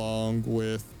along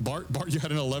with Bart. Bart, you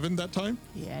had an 11 that time?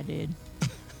 Yeah, I did.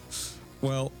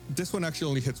 Well, this one actually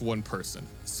only hits one person.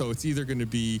 So it's either going to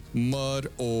be Mud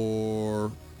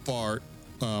or Bart.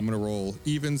 I'm going to roll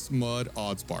evens, Mud,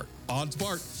 odds, Bart. Odds,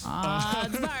 Bart.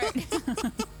 Odds, Bart.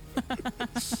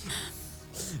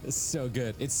 It's so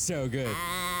good. It's so good.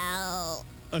 Ow.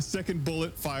 A second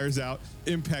bullet fires out,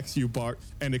 impacts you, Bart,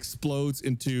 and explodes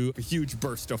into a huge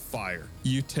burst of fire.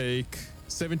 You take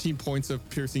 17 points of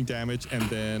piercing damage, and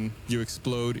then you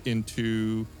explode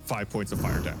into 5 points of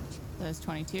fire damage. That's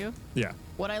 22. Yeah.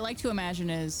 What I like to imagine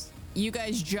is you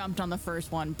guys jumped on the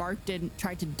first one. Bart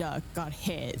tried to duck, got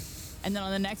hit. And then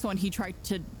on the next one, he tried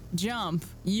to jump.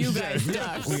 You guys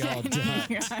duck. We all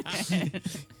duck.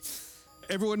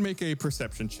 Everyone make a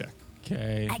perception check.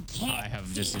 Okay. I can't. I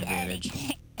have disadvantage.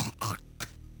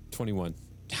 21.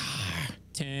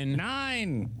 10.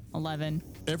 9. 11.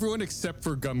 Everyone except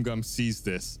for Gum Gum sees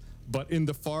this, but in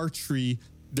the far tree,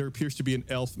 there appears to be an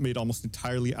elf made almost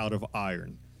entirely out of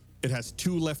iron. It has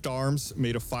 2 left arms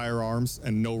made of firearms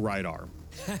and no right arm.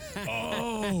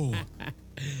 Oh,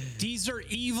 these are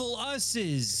evil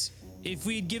us's. If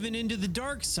we had given into the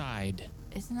dark side.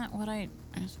 Isn't that what I?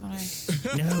 That's what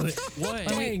I. No. What?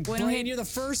 Dang, when Blaine, we- you're the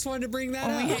first one to bring that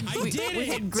We up. had, we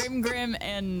had Grim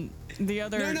and the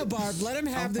other. No, Barb, let him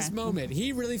have this Okay. moment.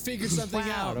 He really figured something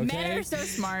Wow, out, okay? men are so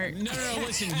smart. No,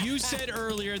 listen, you said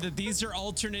earlier that these are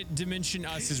alternate dimension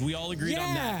us's. We all agreed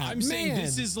on that. Yeah, I'm saying man.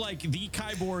 this is like the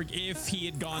Kyborg if he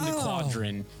had gone to Oh.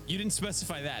 Quadrin. You didn't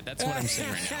specify that. That's what I'm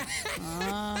saying right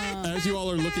now. As you all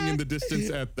are looking in the distance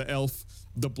at the elf,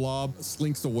 the blob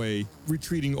slinks away,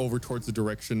 retreating over towards the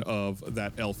direction of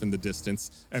that elf in the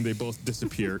distance, and they both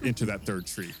disappear into that third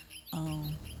tree. Oh.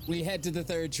 We head to the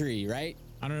third tree, right?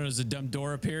 I don't know, does a dumb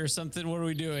door appear or something? What are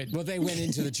we doing? Well, they went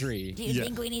into the tree. Do you Yeah.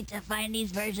 think we need to find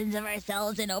these versions of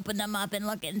ourselves and open them up and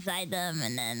look inside them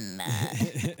and then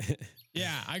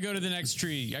Yeah, I go to the next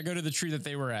tree. I go to the tree that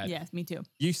they were at. Yes, me too.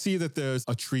 You see that there's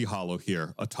a tree hollow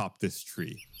here atop this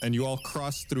tree, and you all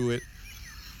cross through it,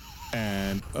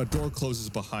 and a door closes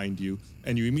behind you,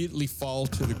 and you immediately fall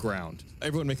to the ground.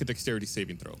 Everyone make a dexterity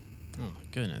saving throw. Oh, my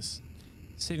goodness.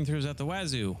 Saving throws at the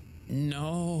wazoo.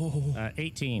 No.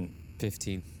 18.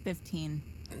 15. 15.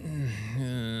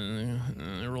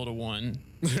 I rolled a 1.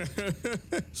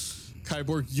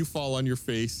 Kyborg, you fall on your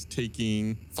face,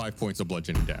 taking 5 points of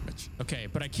bludgeoning damage. Okay,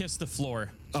 but I kissed the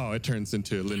floor. Oh, it turns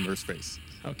into Linmer's face.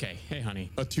 Okay, hey,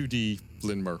 honey. A 2D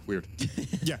Linmer. Weird.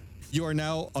 Yeah. You are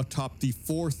now atop the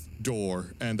fourth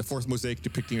door, and the fourth mosaic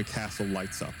depicting a castle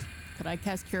lights up. Could I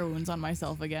cast Cure Wounds on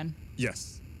myself again?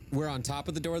 Yes. We're on top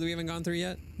of the door that we haven't gone through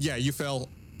yet? Yeah, you fell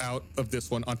out of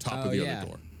this one on top of the other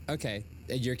door. Okay.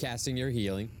 You're casting your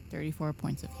healing. 34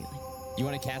 points of healing. You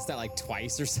want to cast that like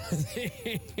twice or something?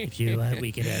 If you want,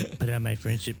 we can put on my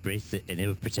friendship bracelet and it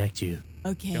will protect you.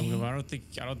 Okay. I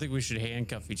don't think we should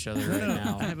handcuff each other right I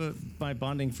now. have my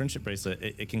bonding friendship bracelet.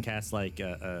 It can cast like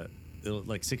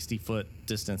 60-foot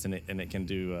distance, and it can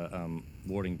do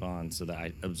warding bond so that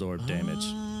I absorb damage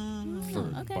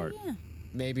for Okay, Bart. yeah.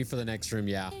 Maybe for the next room,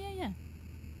 yeah. Yeah.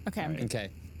 Okay, I'm good. Okay.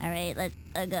 all right, let's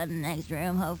go to the next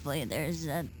room. Hopefully there's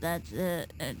that's a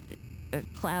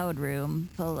cloud room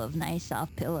full of nice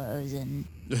soft pillows and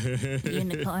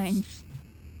unicorns.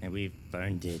 And we've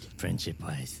burned it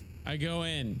friendship-wise. I go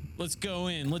in. Let's go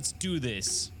in. Let's do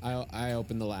this. I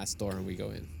open the last door and we go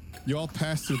in. You all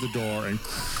pass through the door, and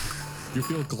you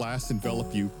feel glass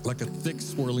envelop you like a thick,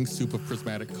 swirling soup of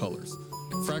prismatic colors.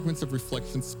 Fragments of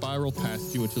reflection spiral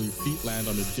past you until your feet land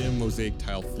on the dim mosaic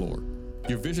tile floor.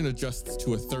 Your vision adjusts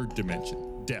to a third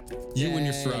dimension, depth. You and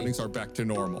your Yay. surroundings are back to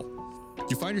normal.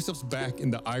 You find yourselves back in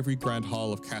the ivory grand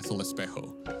hall of Castle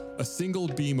Espejo. A single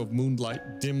beam of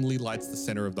moonlight dimly lights the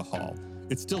center of the hall.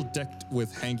 It's still decked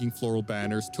with hanging floral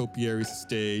banners, topiaries, a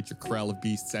stage, a corral of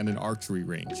beasts, and an archery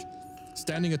range.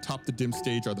 Standing atop the dim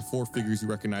stage are the 4 figures you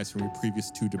recognize from your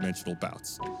previous 2-dimensional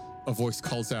bouts. A voice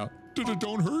calls out,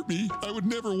 Don't hurt me. I would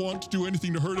never want to do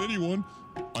anything to hurt anyone.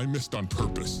 I missed on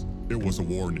purpose. It was a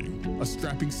warning. A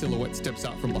strapping silhouette steps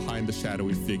out from behind the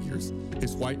shadowy figures,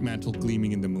 his white mantle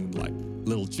gleaming in the moonlight.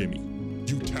 Little Jimmy.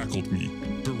 You tackled me,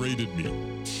 berated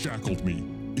me, shackled me,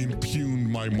 impugned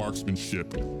my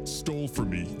marksmanship, stole from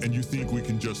me, and you think we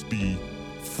can just be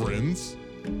friends?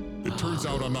 It turns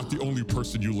out I'm not the only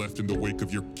person you left in the wake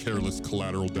of your careless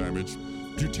collateral damage.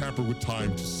 You tampered with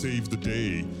time to save the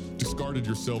day, discarded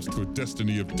yourselves to a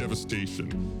destiny of devastation.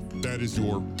 That is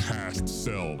your past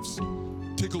selves.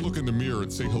 Take a look in the mirror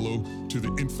and say hello to the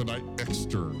Infinight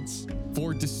Externs.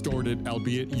 4 distorted,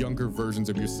 albeit younger versions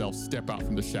of yourself step out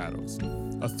from the shadows.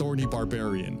 A thorny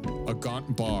barbarian, a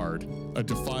gaunt bard, a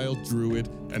defiled druid,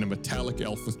 and a metallic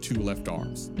elf with 2 left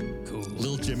arms. Cool.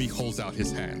 Little Jimmy holds out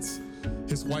his hands.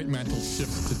 His white mantle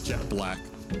shifts to jet black.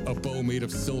 A bow made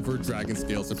of silver dragon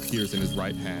scales appears in his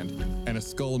right hand, and a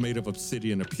skull made of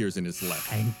obsidian appears in his left.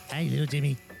 Hi, little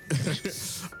Jimmy.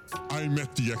 I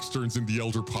met the Externs in the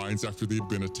Elder Pines after they had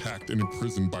been attacked and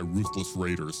imprisoned by ruthless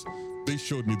raiders. They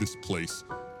showed me this place,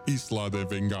 Isla de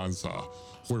Venganza,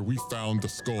 where we found the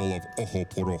skull of Ojo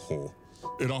por Ojo.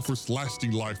 It offers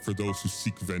lasting life for those who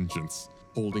seek vengeance.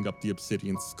 Holding up the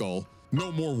obsidian skull.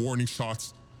 No more warning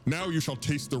shots. Now you shall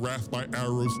taste the wrath my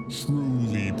arrows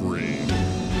truly bring.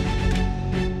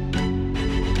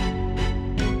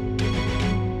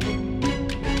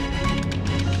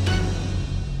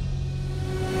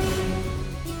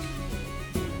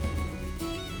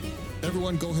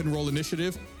 roll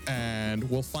initiative, and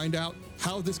we'll find out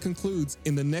how this concludes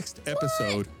in the next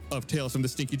episode of Tales from the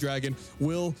Stinky Dragon.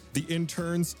 Will the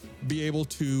interns be able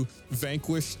to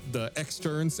vanquish the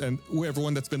externs and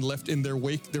everyone that's been left in their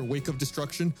wake of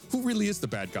destruction? Who really is the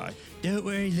bad guy? Don't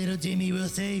worry, little Jimmy, we'll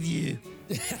save you.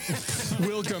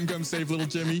 Will Gum Gum save little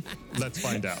Jimmy? Let's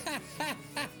find out.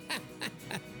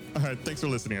 All right, thanks for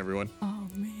listening, everyone. Oh,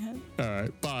 man. All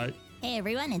right, bye. Hey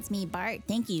everyone, it's me, Bart.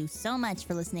 Thank you so much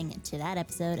for listening to that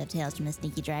episode of Tales from the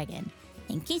Stinky Dragon.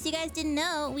 In case you guys didn't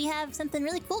know, we have something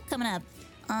really cool coming up.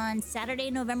 On Saturday,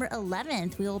 November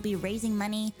 11th, we will be raising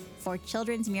money for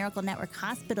Children's Miracle Network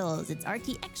Hospitals. It's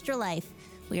RT Extra Life.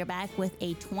 We are back with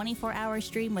a 24-hour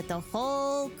stream with the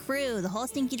whole crew, the whole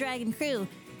Stinky Dragon crew.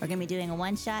 We're going to be doing a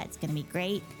one-shot. It's going to be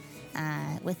great.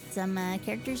 With some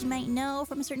characters you might know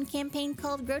from a certain campaign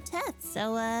called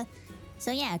Grotesque. So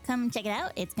yeah, come check it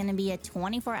out. It's going to be a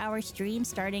 24-hour stream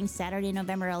starting Saturday,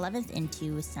 November 11th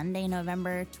into Sunday,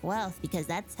 November 12th, because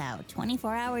that's how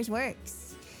 24 hours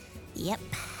works. Yep,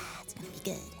 it's going to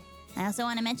be good. I also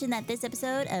want to mention that this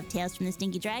episode of Tales from the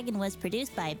Stinky Dragon was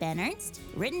produced by Ben Ernst,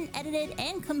 written, edited,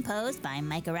 and composed by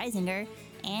Micah Reisinger,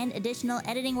 and additional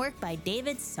editing work by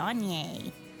David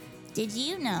Saunier. Did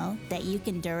you know that you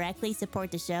can directly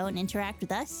support the show and interact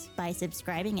with us by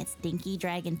subscribing at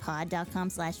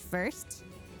stinkydragonpod.com/first?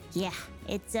 Yeah,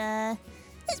 it's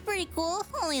pretty cool.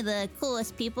 Only the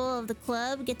coolest people of the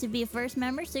club get to be a first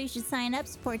member, so you should sign up,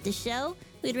 support the show.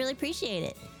 We'd really appreciate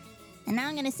it. And now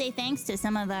I'm going to say thanks to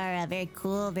some of our very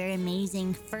cool, very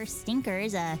amazing first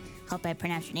stinkers. Hope I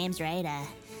pronounced your names right.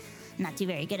 Not too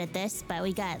very good at this, but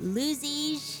we got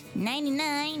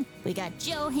Luzige99, we got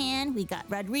Johan, we got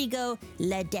Rodrigo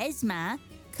Ledesma,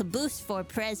 Caboose for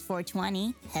Prez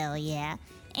 420, hell yeah.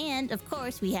 And of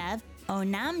course we have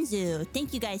Onamzu.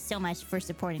 Thank you guys so much for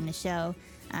supporting the show.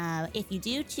 If you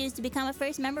do choose to become a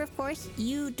first member, of course,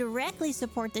 you directly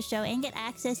support the show and get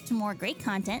access to more great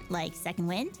content like Second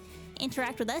Wind,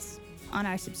 interact with us on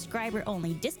our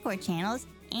subscriber-only Discord channels,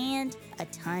 and a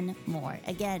ton more.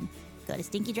 Again, go to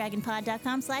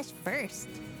stinkydragonpod.com/first.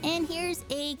 And here's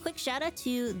a quick shout out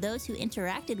to those who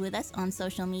interacted with us on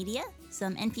social media.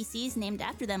 Some NPCs named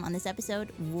after them on this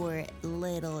episode were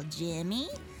Little Jimmy,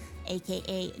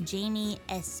 aka Jamie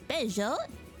Espejo,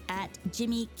 at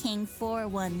Jimmy King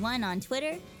 411 on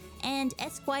Twitter, and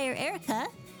Esquire Erica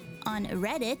on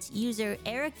Reddit, user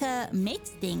Erica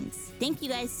Makes Things. Thank you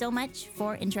guys so much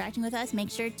for interacting with us. Make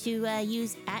sure to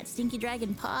use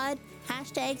 @StinkyDragonPod,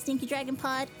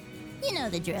 #StinkyDragonPod. You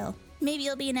know the drill. Maybe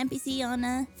you'll be an NPC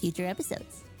on future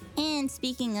episodes. And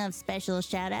speaking of special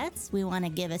shoutouts, we want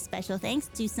to give a special thanks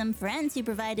to some friends who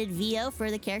provided VO for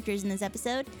the characters in this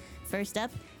episode. First up,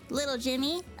 Little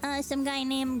Jimmy, some guy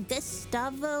named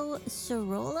Gustavo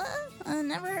Sorolla.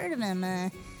 Never heard of him.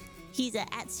 He's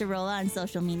at Sorolla on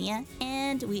social media.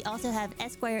 And we also have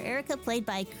Esquire Erica, played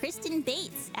by Kristen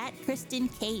Bates, at Kristen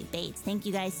K. Bates. Thank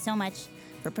you guys so much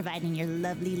for providing your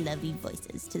lovely, lovely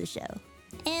voices to the show.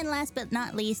 And last but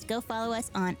not least, go follow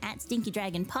us on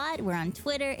 @StinkyDragonPod. We're on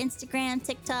Twitter, Instagram,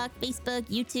 TikTok, Facebook,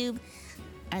 YouTube.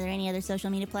 Are there any other social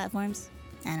media platforms?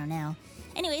 I don't know.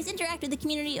 Anyways, interact with the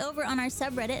community over on our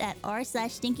subreddit at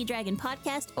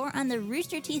r/StinkyDragonPodcast or on the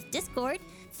Rooster Teeth Discord.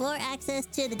 For access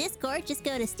to the Discord, just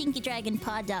go to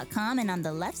stinkydragonpod.com, and on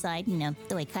the left side, you know,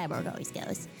 the way Kyborg always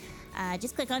goes,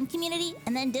 just click on Community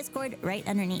and then Discord right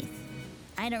underneath.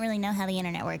 I don't really know how the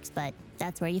internet works, but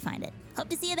that's where you find it. Hope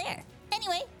to see you there.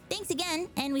 Anyway, thanks again,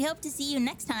 and we hope to see you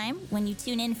next time when you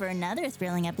tune in for another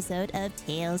thrilling episode of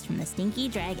Tales from the Stinky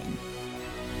Dragon.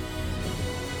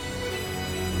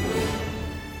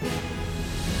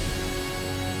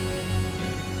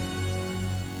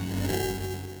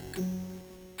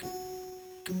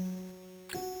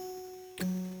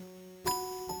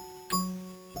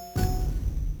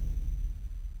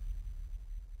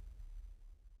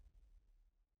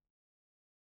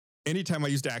 Anytime I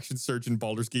used Action Surge in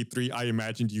Baldur's Gate 3, I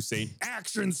imagined you saying,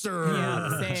 Action Surge!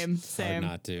 Yeah, same.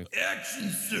 Hard not to.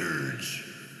 Action Surge!